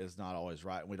is not always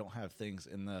right. And we don't have things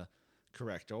in the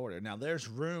correct order. Now, there's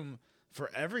room for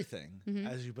everything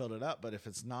as you build it up, but if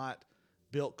it's not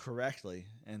built correctly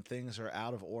and things are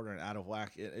out of order and out of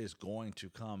whack, it is going to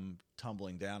come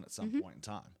tumbling down at some point in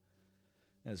time.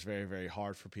 And it's very, very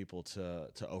hard for people to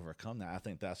overcome that. I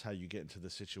think that's how you get into the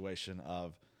situation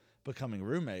of becoming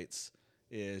roommates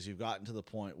is you've gotten to the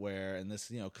point where, and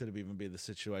this, could even be the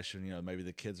situation, maybe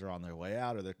the kids are on their way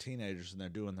out or they're teenagers and they're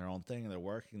doing their own thing and they're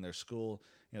working, their school,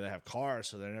 they have cars,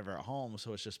 so they're never at home.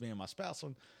 So it's just me and my spouse.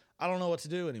 And I don't know what to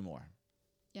do anymore.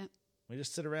 Yeah. We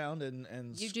just sit around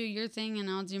and you do your thing and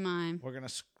I'll do mine. We're going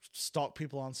to stalk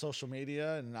people on social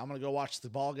media, and I'm going to go watch the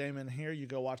ball game in here. You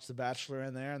go watch The Bachelor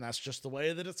in there, and that's just the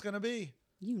way that it's going to be.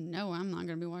 I'm not going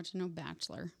to be watching no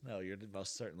Bachelor. No, you're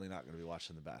most certainly not going to be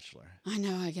watching The Bachelor. I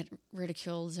know I get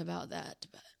ridiculed about that.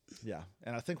 But yeah,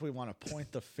 and I think we want to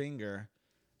point the finger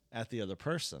at the other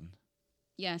person.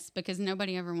 Yes, because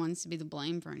nobody ever wants to be the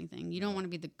blame for anything. You don't want to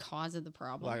be the cause of the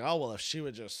problem. Like, oh, well, if she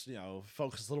would just,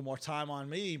 focus a little more time on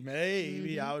me,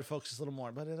 maybe I would focus a little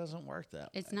more. But it doesn't work that way.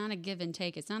 It's not a give and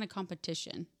take. It's not a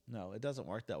competition. No, it doesn't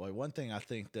work that way. One thing I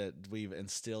think that we've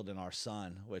instilled in our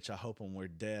son, which I hope when we're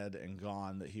dead and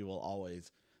gone that he will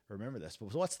always remember this.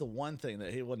 But what's the one thing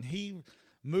that when he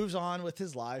moves on with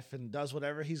his life and does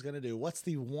whatever he's going to do, what's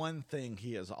the one thing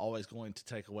he is always going to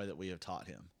take away that we have taught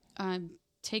him?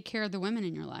 Take care of the women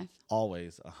in your life.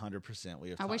 Always,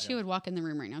 100%. I wish he would walk in the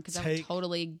room right now because I would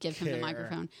totally give him the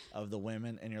microphone. Of the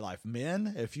women in your life.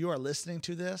 Men, if you are listening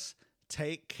to this,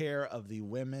 take care of the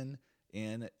women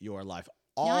in your life.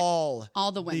 All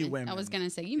the women. I was going to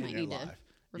say, you might need to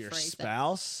rephrase your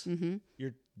spouse,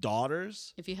 your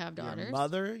daughters. If you have daughters. Your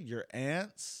mother, your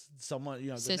aunts, someone,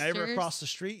 sisters. The neighbor across the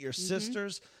street, your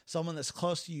sisters, someone that's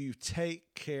close to you. You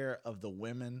take care of the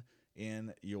women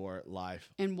in your life.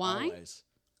 And why? Always.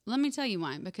 Let me tell you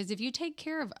why. Because if you take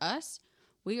care of us,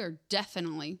 we are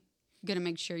definitely going to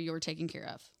make sure you're taken care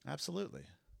of. Absolutely.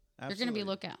 You're going to be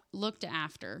looked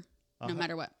after no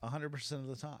matter what. 100% of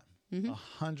the time.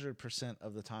 100%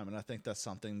 of the time. And I think that's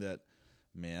something that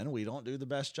men, we don't do the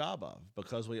best job of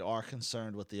because we are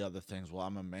concerned with the other things. Well,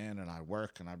 I'm a man and I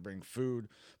work and I bring food,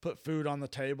 put food on the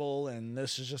table, and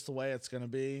this is just the way it's going to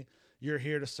be. You're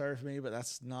here to serve me, but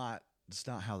it's not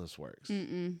how this works.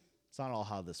 It's not all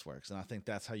how this works. And I think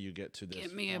that's how you get to this.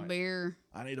 Get me a beer.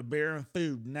 I need a beer and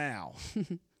food now.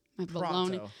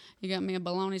 Bologna. You got me a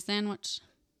bologna sandwich?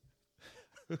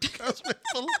 Who goes with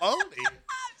bologna?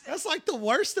 That's like the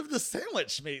worst of the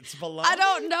sandwich meats, bologna. I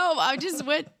don't know. I just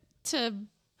went to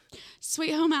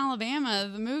Sweet Home Alabama,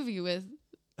 the movie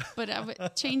but I would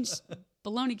change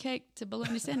bologna cake to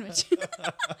bologna sandwich.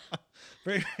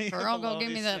 Earl, go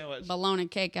give me that bologna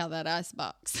cake out of that ice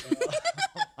box. Oh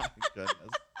my goodness.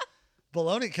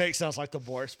 Bologna cake sounds like the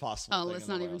worst possible thing. Let's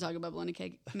not even talk about bologna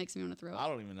cake. It makes me want to throw up. I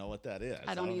don't even know what that is.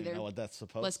 I don't either. Even know what that's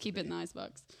supposed to be. Let's keep it in the ice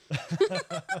box.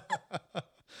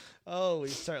 Oh, we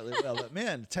certainly will. But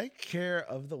men, take care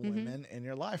of the women in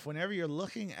your life. Whenever you're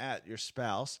looking at your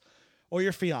spouse or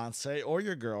your fiance or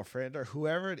your girlfriend or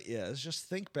whoever it is, just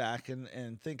think back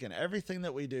and think in everything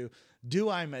that we do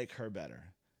I make her better?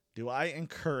 Do I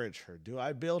encourage her? Do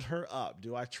I build her up?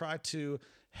 Do I try to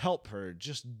help her?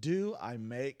 Just do I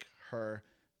make her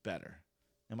better?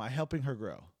 Am I helping her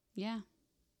grow? Yeah.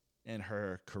 In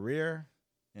her career,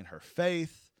 in her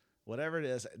faith, whatever it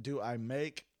is, do I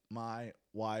make my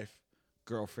wife,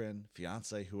 girlfriend,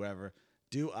 fiance, whoever,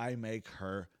 do I make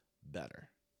her better?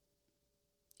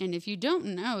 And if you don't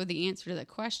know the answer to that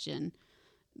question,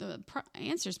 the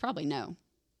answer is probably no.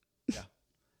 Yeah,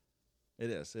 it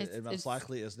is. It most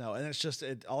likely is no. And it's just,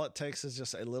 all it takes is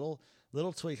just a little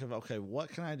tweak of, okay, what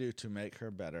can I do to make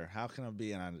her better? How can I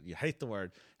be, and you hate the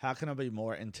word, how can I be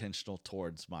more intentional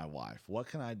towards my wife? What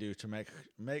can I do to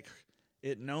make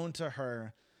it known to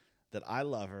her that I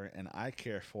love her and I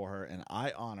care for her and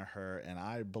I honor her and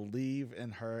I believe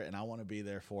in her and I want to be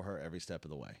there for her every step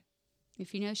of the way?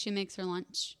 If you know she makes her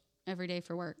lunch every day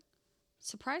for work,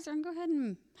 surprise her and go ahead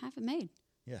and have it made.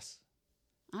 Yes.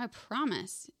 I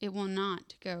promise it will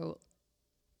not go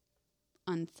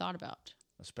unthought about.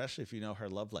 Especially if you know her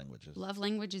love languages. Love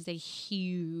language is a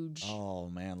huge... Oh,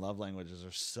 man. Love languages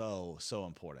are so, so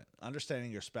important.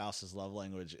 Understanding your spouse's love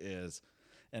language is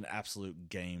an absolute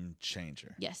game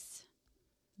changer. Yes.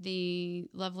 The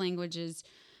love languages,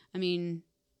 I mean,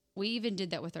 we even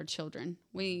did that with our children.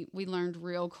 We learned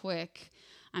real quick.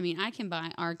 I mean, I can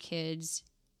buy our kids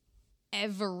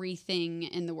everything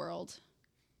in the world.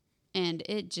 And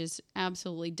it just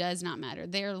absolutely does not matter.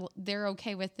 They're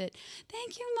okay with it.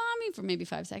 Thank you, Mommy, for maybe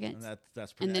 5 seconds. And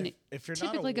that's pretty. And then if you're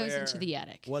typically not aware goes into the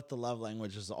attic. What the love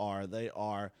languages are, they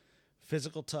are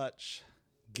physical touch,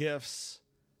 gifts,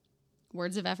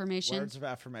 words of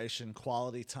affirmation,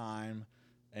 quality time,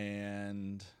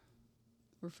 and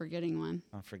we're forgetting one.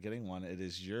 I'm forgetting one. It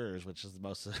is yours, which is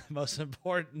the most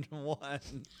important one.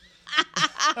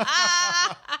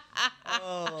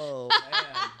 Oh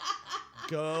man.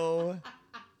 Go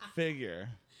figure.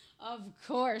 Of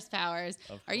course, Powers.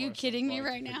 Are you kidding me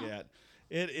right now?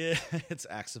 It's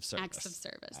acts of service. Acts of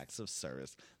service. Acts of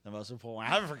service. The most important one. I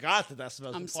haven't forgot that's the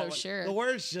most I'm important. so sure. The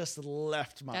words just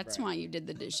left my That's brain. why you did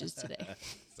the dishes today.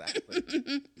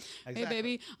 Exactly. Hey,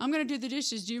 baby, I'm going to do the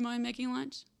dishes. Do you mind making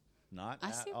lunch? Not I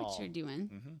at see all. what you're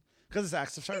doing. Because it's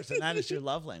acts of service, and that is your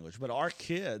love language. But our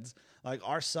kids, like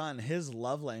our son, his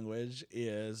love language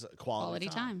is quality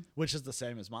time, which is the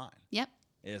same as mine. Yep.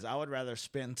 Is I would rather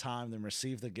spend time than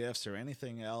receive the gifts or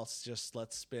anything else. Just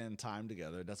let's spend time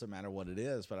together. It doesn't matter what it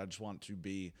is, but I just want to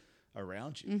be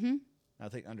around you. Mm-hmm. I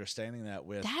think understanding that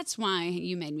that's why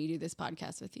you made me do this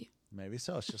podcast with you. Maybe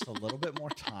so. It's just a little bit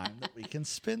more time that we can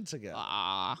spend together.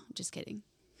 Just kidding.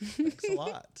 Thanks a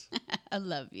lot. I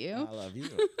love you. I love you.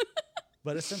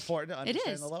 But it's important to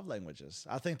understand the love languages.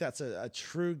 I think that's a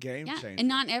true game changer. And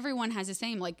not everyone has the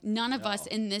same. Like none of us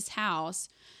in this house.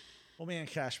 Well, me and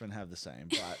Cashman have the same,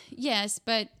 but yes,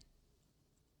 but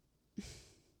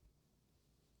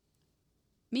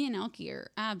me and Elkie are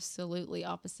absolutely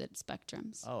opposite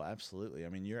spectrums. Oh, absolutely. I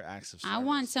mean, your acts of service. I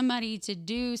want somebody to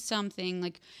do something.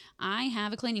 Like I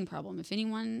have a cleaning problem. If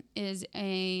anyone is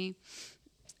a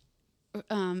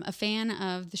fan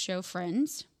of the show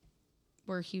Friends,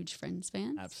 we're huge Friends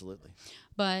fans. Absolutely.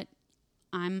 But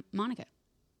I'm Monica.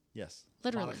 Yes.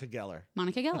 Literally.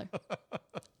 Monica Geller.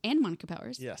 And Monica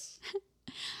Powers. Yes.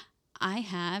 I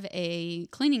have a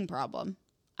cleaning problem.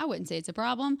 I wouldn't say it's a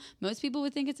problem. Most people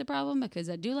would think it's a problem because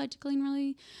I do like to clean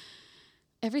really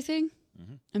everything.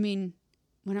 Mm-hmm. I mean,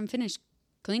 when I'm finished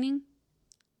cleaning,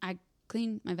 I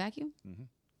clean my vacuum. Mm-hmm.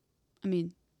 I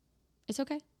mean, it's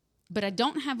okay. But I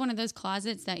don't have one of those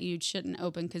closets that you shouldn't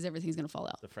open because everything's going to fall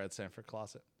out. The Fred Sanford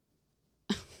closet.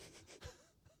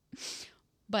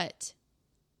 But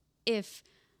if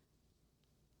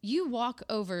you walk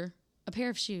over a pair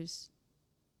of shoes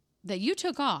that you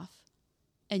took off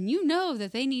and you know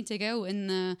that they need to go in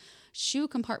the shoe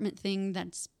compartment thing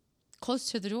that's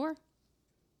close to the door.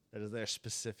 That is there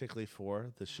specifically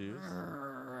for the shoes?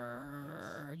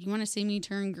 You want to see me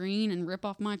turn green and rip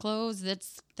off my clothes?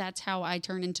 That's how I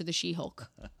turn into the She-Hulk.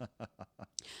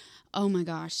 Oh my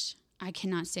gosh. I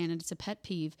cannot stand it. It's a pet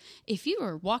peeve. If you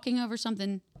are walking over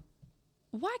something,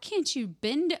 why can't you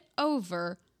bend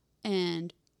over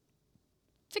and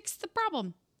fix the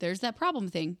problem? There's that problem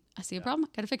thing. I see a problem.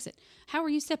 Got to fix it. How are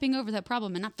you stepping over that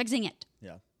problem and not fixing it?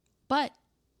 Yeah. But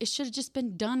it should have just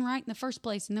been done right in the first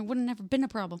place and there would have never been a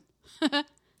problem.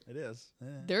 It is. Yeah.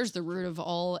 There's the root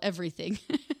of everything.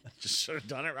 Just should have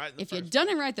done it right. If you'd done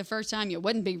it right the first time, you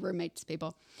wouldn't be roommates,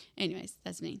 people. Anyways,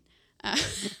 that's mean.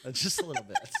 Just a little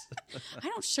bit. I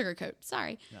don't sugarcoat.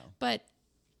 Sorry. No. But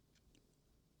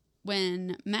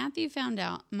when Matthew found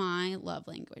out my love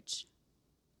language,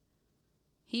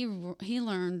 he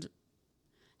learned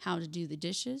how to do the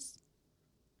dishes,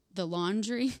 the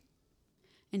laundry,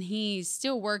 and he's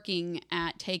still working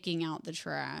at taking out the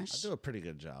trash. I do a pretty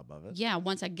good job of it. Yeah,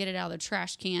 once I get it out of the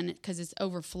trash can because it's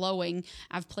overflowing.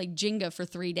 I've played Jenga for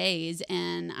 3 days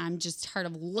and I'm just tired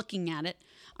of looking at it.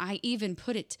 I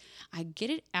get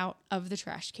it out of the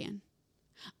trash can.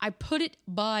 I put it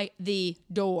by the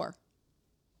door.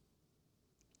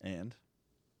 And?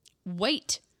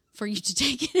 Wait for you to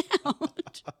take it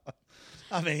out.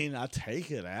 I mean, I take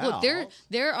it out. Look,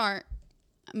 there are,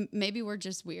 maybe we're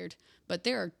just weird, but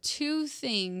there are 2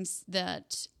 things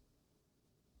that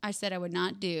I said I would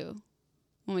not do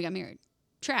when we got married.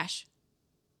 Trash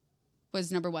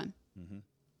was number 1. Mm-hmm.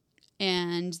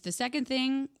 And the second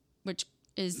thing, which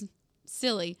is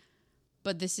silly,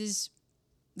 but this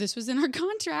was in our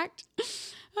contract.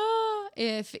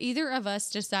 If either of us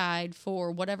decide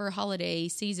for whatever holiday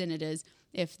season it is,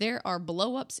 if there are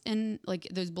blow-ups in, like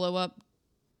those blow-up,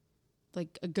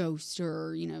 like a ghost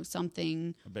or,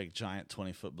 something. A big, giant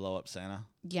 20-foot blow-up Santa?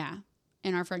 Yeah,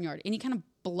 in our front yard. Any kind of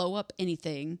blow-up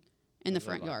anything in the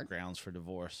front yard. Grounds for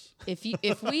divorce.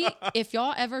 If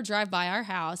y'all ever drive by our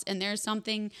house and there's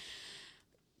something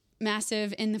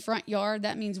massive in the front yard,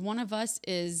 that means one of us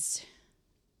is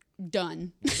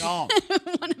done. Gone.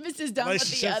 One of us is done with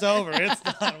the Relationship's other. over. It's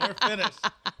done. We're finished.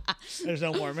 There's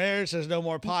no more marriage. There's no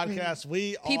more podcasts.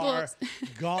 We are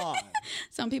gone.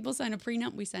 Some people signed a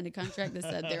prenup. We signed a contract that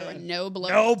said there were no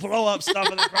blow-ups. No blow-up stuff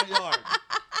in the front yard.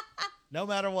 No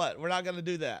matter what. We're not going to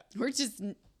do that. We're just...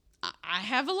 I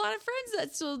have a lot of friends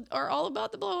that still are all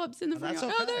about the blow-ups in the front yard.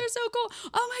 Okay. Oh, they're so cool.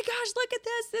 Oh my gosh, look at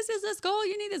this. This is a skull.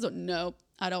 You need this one. No,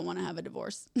 I don't want to have a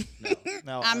divorce.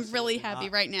 No, I'm really happy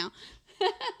right now.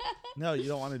 No, you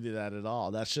don't want to do that at all.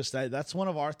 That's just that's one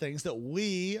of our things that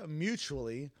we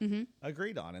mutually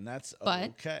agreed on, and that's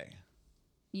okay.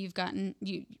 You've gotten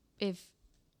if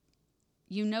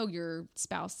you know your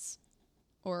spouse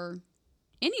or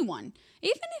anyone,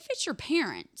 even if it's your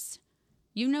parents,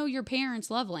 You know your parents'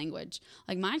 love language.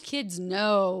 Like, my kids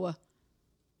know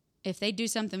if they do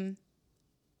something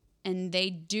and they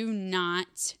do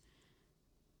not,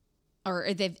 or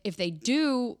if they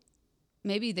do,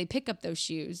 maybe they pick up those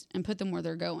shoes and put them where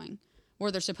they're going,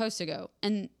 where they're supposed to go.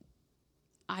 And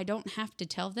I don't have to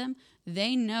tell them.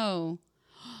 They know.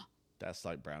 That's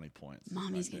like brownie points.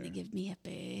 Mommy's going to give me a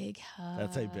big hug.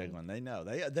 That's a big one. They know.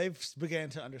 They've began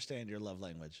to understand your love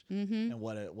language and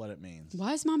what it means.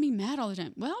 Why is Mommy mad all the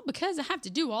time? Well, because I have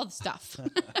to do all the stuff.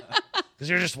 Because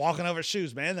you're just walking over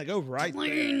shoes, man. They go right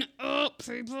Clean up,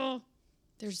 people.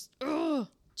 There's,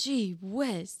 gee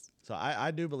whiz. So I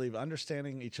do believe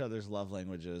understanding each other's love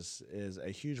languages is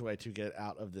a huge way to get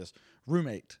out of this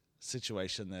roommate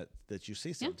situation that you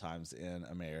see sometimes in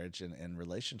a marriage and in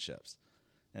relationships.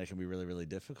 And it can be really, really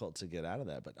difficult to get out of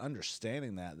that. But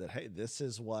understanding that, hey, this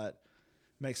is what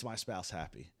makes my spouse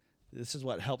happy. This is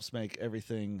what helps make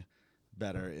everything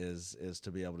better is to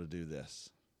be able to do this.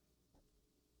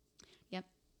 Yep.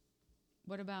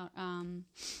 What about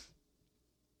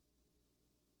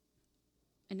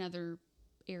in other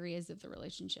areas of the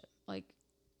relationship? Like,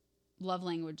 love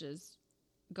languages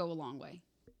go a long way.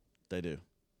 They do.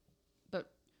 But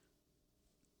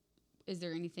is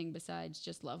there anything besides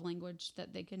just love language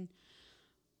that they can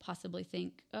possibly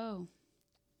think, oh,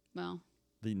 well.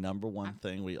 The number one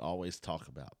thing we always talk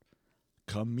about,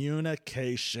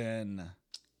 communication.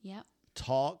 Yep.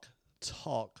 Talk.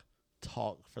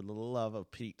 For the love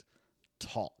of Pete,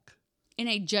 talk. In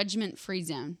a judgment-free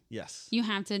zone. Yes. You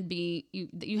have to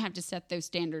you have to set those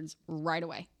standards right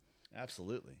away.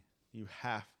 Absolutely. You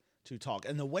have to talk.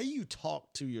 And the way you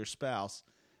talk to your spouse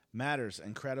matters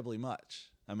incredibly much.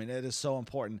 I mean, it is so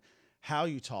important how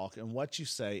you talk and what you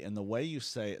say and the way you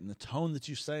say it and the tone that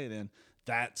you say it in.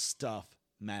 That stuff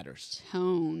matters.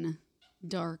 Tone.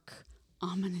 Dark,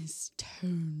 ominous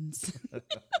tones.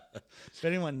 If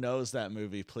anyone knows that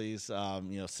movie, please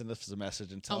send us a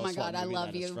message and tell us what movie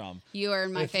that is from. You are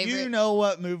my favorite. If you know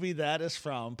what movie that is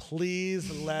from, please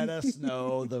let us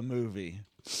know the movie.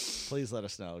 Please let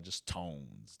us know. Just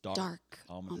tones. Dark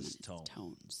ominous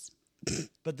tones.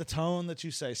 But the tone that you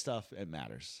say stuff, it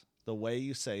matters. The way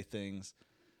you say things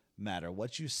matter.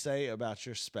 What you say about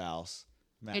your spouse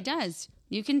matters. It does.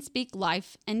 You can speak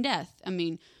life and death. I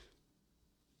mean,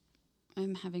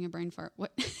 I'm having a brain fart.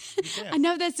 What? I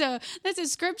know that's a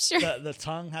scripture. The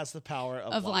tongue has the power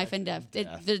of life and death.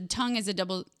 The tongue is a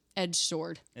double-edged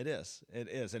sword. It is. And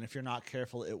if you're not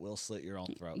careful, it will slit your own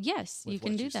throat. Yes, you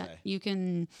can do that. Say. You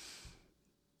can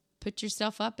put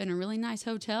yourself up in a really nice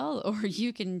hotel, or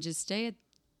you can just stay at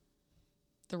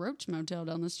the Roach Motel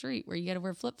down the street where you got to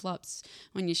wear flip-flops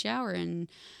when you shower and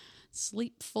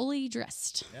sleep fully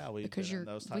dressed. Yeah, we've been in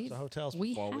those types of hotels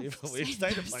before. We've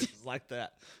stayed in places like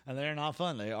that, and they're not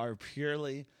fun. They are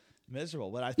purely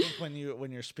miserable. But I think when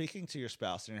you're speaking to your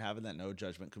spouse and you're having that no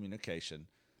judgment communication,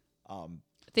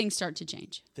 things start to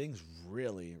change. Things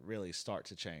really, really start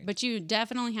to change. But you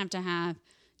definitely have to have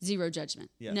zero judgment.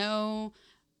 Yes. No,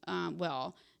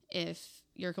 if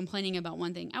you're complaining about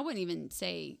one thing, I wouldn't even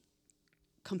say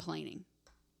complaining.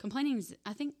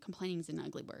 I think complaining is an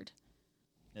ugly word.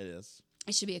 It is.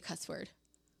 It should be a cuss word.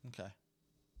 Okay.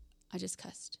 I just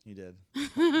cussed. You did.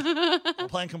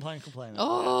 Complain.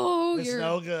 Oh, it's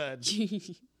no good.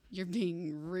 You're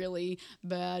being really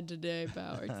bad today,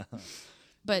 Powers.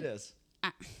 But it is.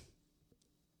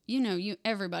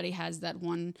 Everybody has that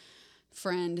one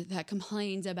friend that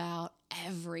complains about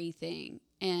everything,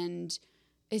 and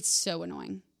it's so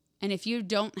annoying. And if you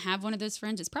don't have one of those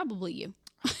friends, it's probably you.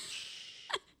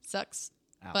 Sucks.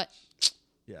 Ouch. But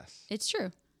yes, it's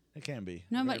true. It can be.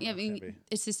 Nobody. I mean,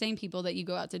 it's the same people that you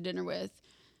go out to dinner with,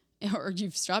 or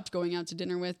you've stopped going out to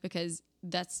dinner with because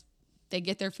they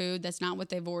get their food. That's not what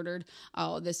they've ordered.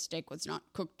 Oh, this steak was not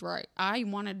cooked right. I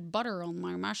wanted butter on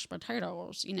my mashed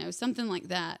potatoes. Something like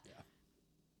that.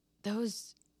 Yeah.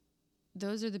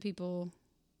 Those are the people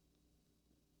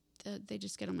that they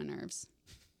just get on my nerves.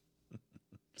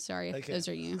 Sorry if those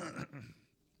are you.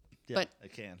 Yeah, but they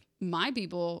can. My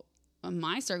people,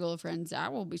 my circle of friends, I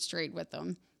will be straight with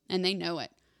them, and they know it.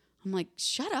 I'm like,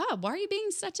 shut up. Why are you being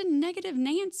such a negative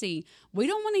Nancy? We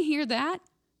don't want to hear that.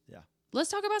 Yeah. Let's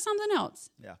talk about something else.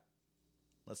 Yeah.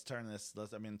 Let's turn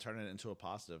it into a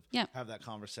positive. Yeah. Have that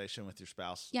conversation with your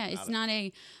spouse. Yeah, it's not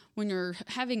when you're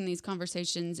having these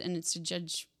conversations and it's a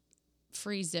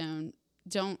judge-free zone,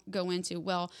 don't go into,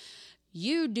 well,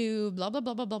 you do blah, blah,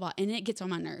 blah, blah, blah, blah, and it gets on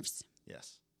my nerves.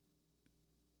 Yes.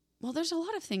 Well, there's a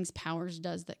lot of things Powers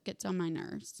does that gets on my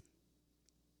nerves.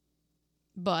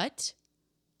 But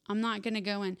I'm not going to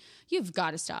go in. You've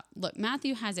got to stop. Look,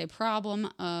 Matthew has a problem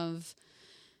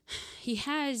he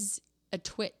has a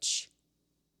twitch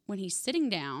when he's sitting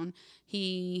down,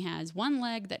 he has one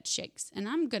leg that shakes. And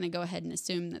I'm going to go ahead and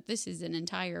assume that this is an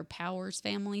entire Powers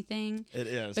family thing. It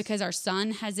is. Because our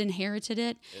son has inherited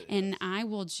it. And I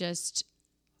will just,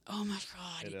 oh my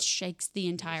God, it shakes the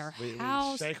entire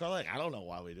house. We shake our leg. I don't know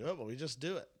why we do it, but we just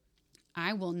do it.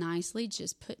 I will nicely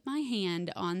just put my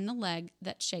hand on the leg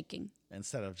that's shaking.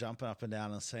 Instead of jumping up and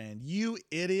down and saying, "You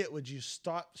idiot, would you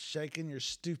stop shaking your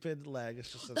stupid leg?"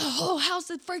 It's just the whole house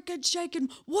is freaking shaking.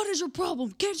 What is your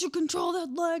problem? Can't you control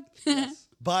that leg? Yes.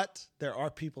 But there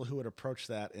are people who would approach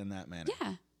that in that manner.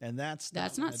 Yeah. And that's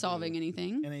not solving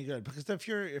anything. Any good. Because if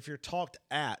you're talked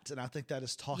at, and I think that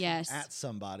is talking at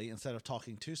somebody instead of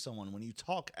talking to someone, when you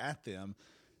talk at them,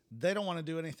 they don't want to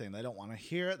do anything. They don't want to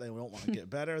hear it. They don't want to get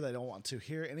better. They don't want to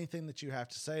hear anything that you have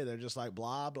to say. They're just like,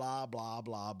 blah, blah, blah,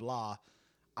 blah, blah.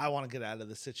 I want to get out of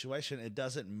this situation. It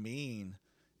doesn't mean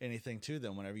anything to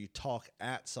them whenever you talk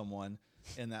at someone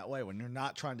in that way. When you're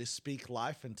not trying to speak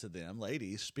life into them,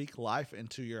 ladies, speak life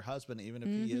into your husband, even if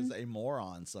he is a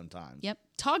moron sometimes. Yep.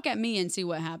 Talk at me and see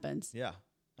what happens. Yeah.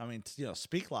 I mean,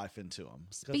 speak life into him.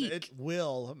 Because it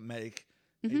will make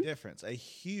a difference, a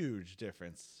huge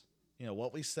difference.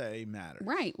 What we say matters.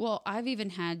 Right. Well, I've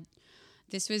even had,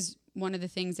 this was one of the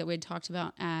things that we had talked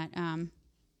about at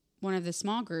one of the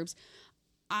small groups.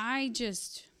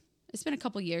 It's been a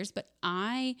couple years, but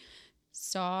I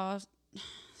saw,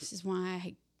 this is why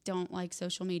I don't like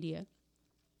social media,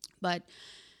 but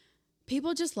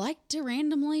people just like to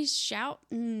randomly shout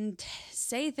and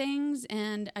say things.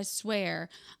 And I swear,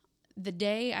 the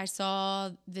day I saw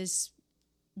this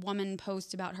woman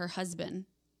post about her husband,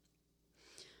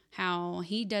 how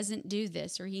he doesn't do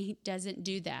this or he doesn't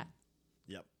do that.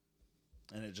 Yep.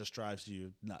 And it just drives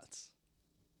you nuts.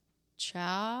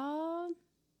 Child,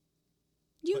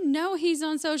 know he's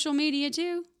on social media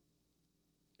too.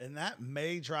 And that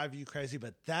may drive you crazy,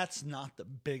 but that's not the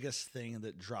biggest thing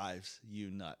that drives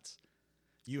you nuts.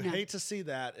 You hate to see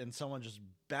that and someone just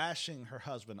bashing her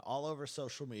husband all over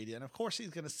social media. And of course he's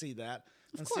going to see that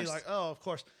and see like, oh, of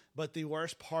course. But the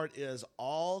worst part is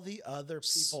all the other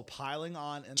people piling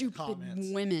on in the comments.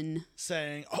 Women.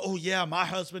 Saying, oh, yeah, my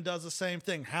husband does the same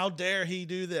thing. How dare he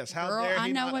do this? How Girl, dare he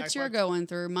I know what you're going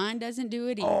through. Mine doesn't do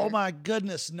it either. Oh, my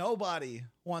goodness. Nobody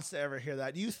wants to ever hear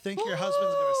that. You think your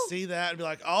husband's going to see that and be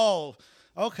like, oh,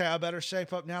 okay, I better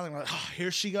shape up now. They're like, oh,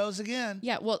 here she goes again.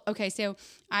 Yeah, well, okay, so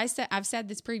I've said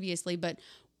this previously, but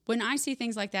when I see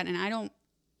things like that, and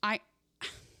I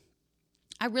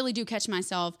really do catch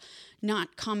myself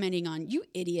not commenting on, you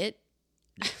idiot.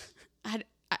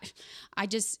 I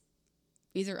just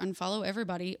either unfollow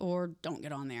everybody or don't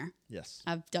get on there. Yes.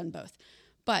 I've done both.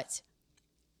 But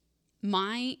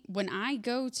when I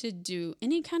go to do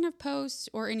any kind of post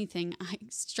or anything, I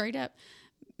straight up,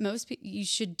 most people, you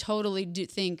should totally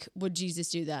think, would Jesus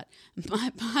do that?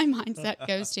 My mindset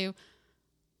goes to,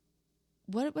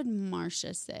 what would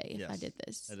Marcia say if I did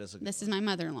this? This is my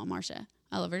mother-in-law, Marcia.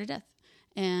 I love her to death.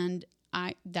 And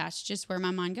that's just where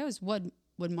my mind goes. Would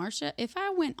Marcia, if I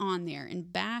went on there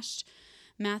and bashed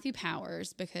Matthew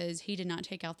Powers because he did not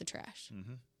take out the trash,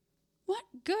 what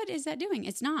good is that doing?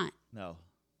 It's not. No.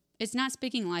 It's not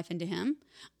speaking life into him.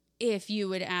 If you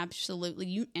would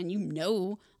absolutely,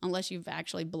 unless you've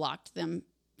actually blocked them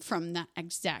from that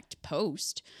exact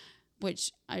post,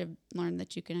 which I've learned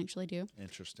that you can actually do.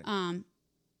 Interesting.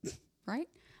 Right?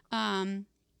 How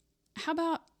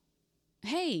about,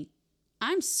 hey,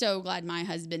 I'm so glad my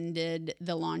husband did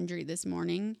the laundry this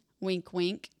morning. Wink,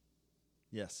 wink.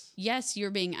 Yes. Yes, you're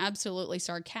being absolutely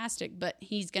sarcastic, but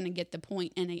he's going to get the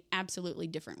point in an absolutely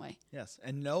different way. Yes,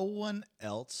 and no one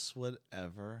else would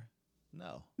ever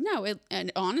know. No,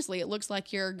 and honestly, it looks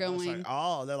like you're going...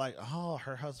 they're like,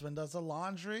 her husband does the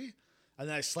laundry? And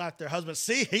then I slap their husband,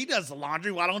 see, he does the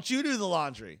laundry. Why don't you do the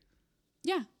laundry?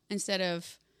 Yeah, instead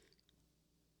of...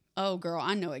 Oh, girl,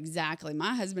 I know exactly.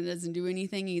 My husband doesn't do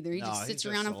anything either. He just sits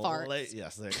around and farts.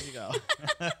 Yes, there you go.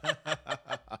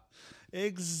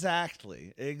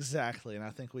 Exactly. And I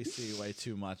think we see way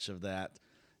too much of that.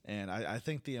 And I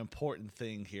think the important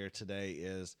thing here today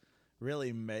is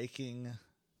really making...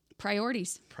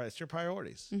 Priorities. It's your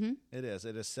priorities. Mm-hmm. It is.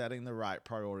 It is setting the right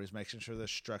priorities, making sure they're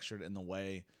structured in the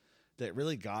way that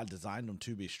really God designed them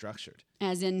to be structured.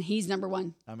 As in, he's number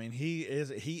one. I mean, he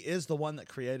is the one that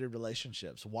created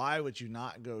relationships. Why would you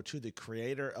not go to the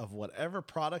creator of whatever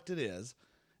product it is?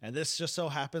 And this just so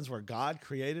happens where God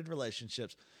created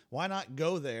relationships. Why not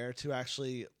go there to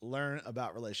actually learn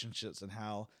about relationships and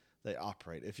how they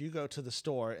operate? If you go to the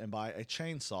store and buy a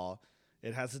chainsaw,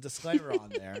 it has a disclaimer on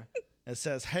there. It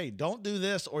says, hey, don't do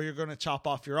this or you're going to chop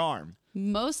off your arm.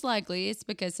 Most likely it's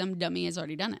because some dummy has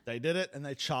already done it. They did it and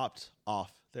they chopped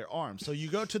off their arms. So you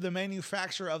go to the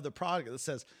manufacturer of the product that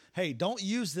says, hey, don't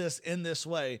use this in this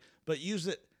way, but use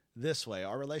it this way.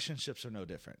 Our relationships are no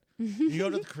different. You go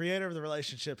to the creator of the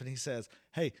relationship and he says,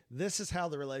 hey, this is how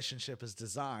the relationship is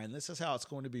designed. This is how it's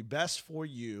going to be best for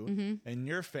you and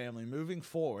your family moving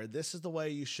forward. This is the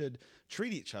way you should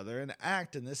treat each other and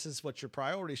act, and this is what your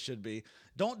priorities should be.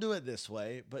 Don't do it this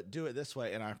way, but do it this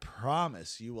way, and I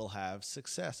promise you will have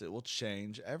success. It will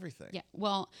change everything. Yeah,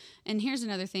 well, and here's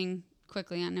another thing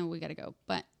quickly. I know we got to go,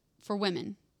 but for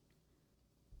women,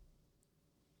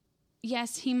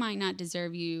 yes, he might not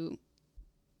deserve you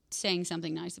saying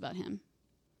something nice about him,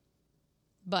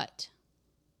 but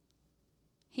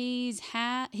he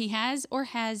has or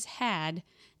has had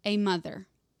a mother.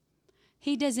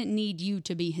 He doesn't need you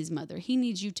to be his mother. He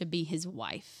needs you to be his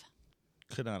wife.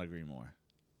 Could not agree more.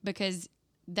 Because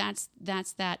that's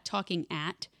that talking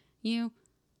at you.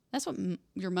 That's what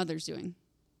your mother's doing.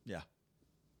 Yeah.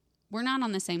 We're not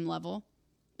on the same level,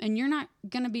 and you're not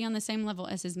going to be on the same level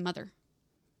as his mother.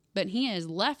 But he has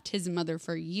left his mother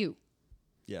for you.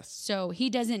 Yes. So he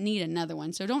doesn't need another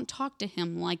one. So don't talk to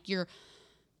him like you're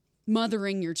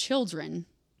mothering your children.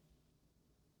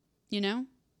 You know?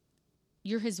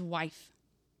 You're his wife.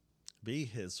 Be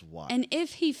his wife. And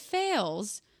if he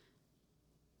fails,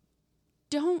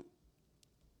 don't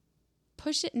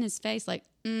push it in his face like,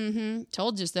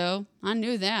 told you so. I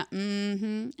knew that.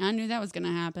 I knew that was going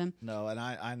to happen. No, and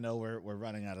I know we're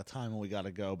running out of time and we got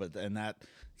to go, and that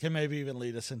can maybe even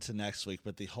lead us into next week,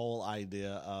 but the whole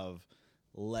idea of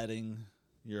letting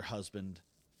your husband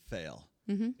fail.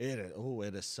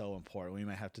 It is so important. We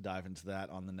may have to dive into that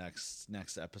on the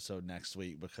next episode next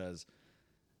week, because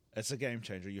it's a game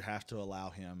changer. You have to allow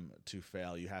him to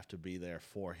fail. You have to be there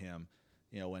for him.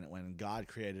 You know, when God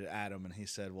created Adam and he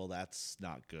said, well, that's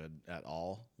not good at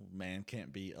all. Man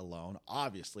can't be alone.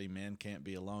 Obviously, man can't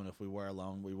be alone. If we were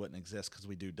alone, we wouldn't exist, because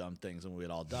we do dumb things and we'd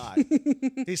all die.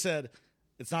 He said,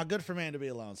 it's not good for man to be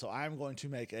alone, so I'm going to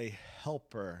make a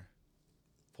helper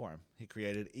for him. He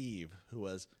created Eve, who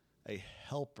was a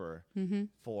helper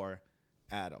for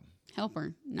Adam.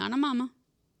 Helper, not a mama.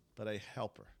 But a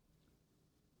helper.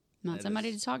 Not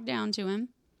somebody to talk down to him.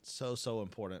 So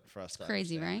important for us to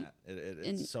crazy, right?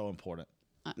 It's so important.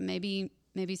 Maybe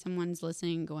someone's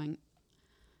listening going,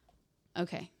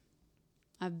 okay,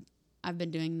 I've been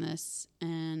doing this,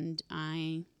 and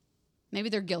maybe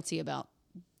they're guilty about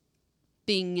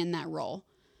being in that role.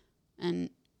 And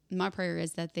my prayer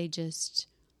is that they just,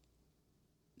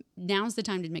 now's the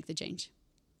time to make the change.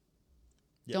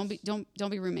 Yes.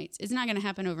 Don't be roommates. It's not going to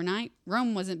happen overnight.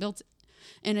 Rome wasn't built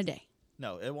in a day.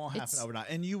 No, it won't happen overnight.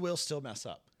 And you will still mess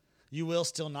up. You will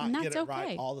still not get it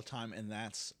right all the time, and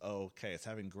that's okay. It's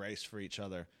having grace for each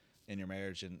other in your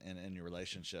marriage and in your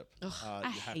relationship. Ugh,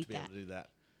 you have to be able to do that.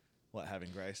 What,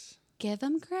 having grace? Give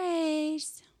them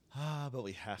grace. But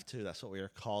we have to. That's what we are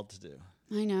called to do.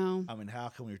 I know. I mean, how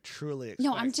can we truly expect...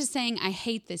 No, I'm just saying I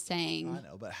hate this saying. I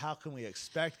know, but how can we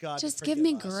expect God just to give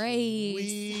me us? Grace.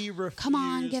 We refuse. Come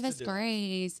on, give us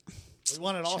grace. We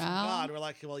want it all from God. We're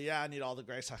like, well, yeah, I need all the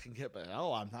grace I can get, but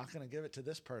I'm not going to give it to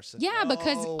this person. Yeah,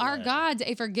 because our God's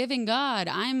a forgiving God.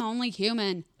 I'm only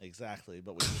human. Exactly,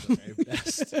 but we do the very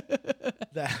best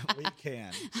that we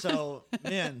can. So,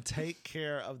 men, take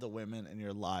care of the women in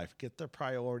your life. Get their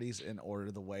priorities in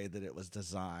order the way that it was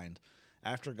designed.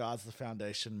 After God's the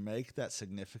foundation, make that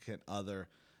significant other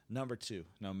number 2.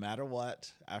 No matter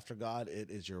what, after God, it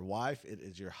is your wife, it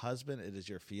is your husband, it is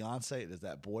your fiance, it is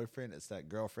that boyfriend, it's that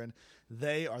girlfriend.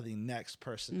 They are the next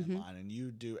person in line, and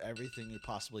you do everything you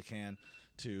possibly can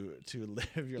to live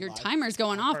your life. Your timer's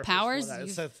going off, Powers.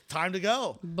 It's time to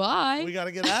go. Bye. We got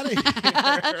to get out of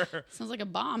here. Sounds like a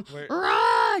bomb.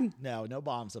 Run! No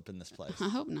bombs up in this place. I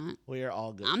hope not. We are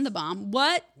all good. I'm the bomb.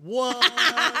 What?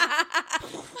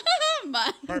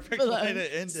 Perfect way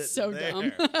to end it. So there.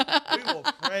 dumb. We will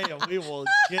pray and we will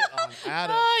get on out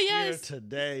of here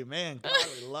today. Man, God,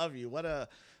 we love you. What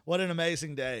an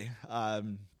amazing day.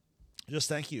 Just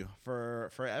thank you for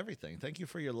everything. Thank you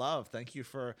for your love. Thank you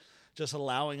for just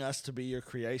allowing us to be your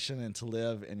creation and to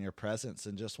live in your presence.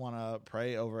 And just want to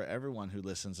pray over everyone who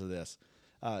listens to this.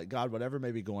 God, whatever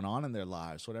may be going on in their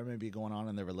lives, whatever may be going on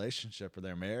in their relationship or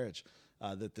their marriage,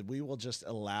 that we will just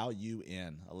allow you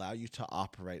in, allow you to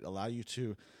operate, allow you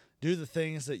to do the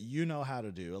things that you know how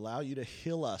to do, allow you to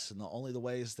heal us in only the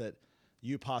ways that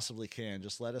you possibly can.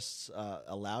 Just let us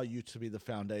allow you to be the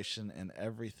foundation in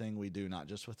everything we do, not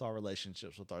just with our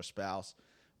relationships with our spouse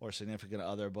or significant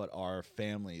other, but our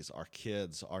families, our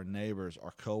kids, our neighbors,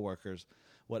 our coworkers,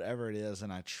 whatever it is.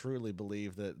 And I truly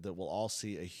believe that we'll all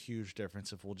see a huge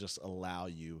difference if we'll just allow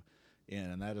you in.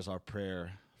 And that is our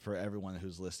prayer for everyone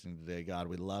who's listening today. God,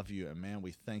 we love you, and man,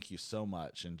 we thank you so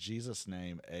much. In Jesus'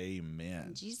 name, amen.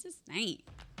 In Jesus' name.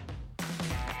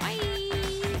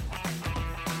 Bye.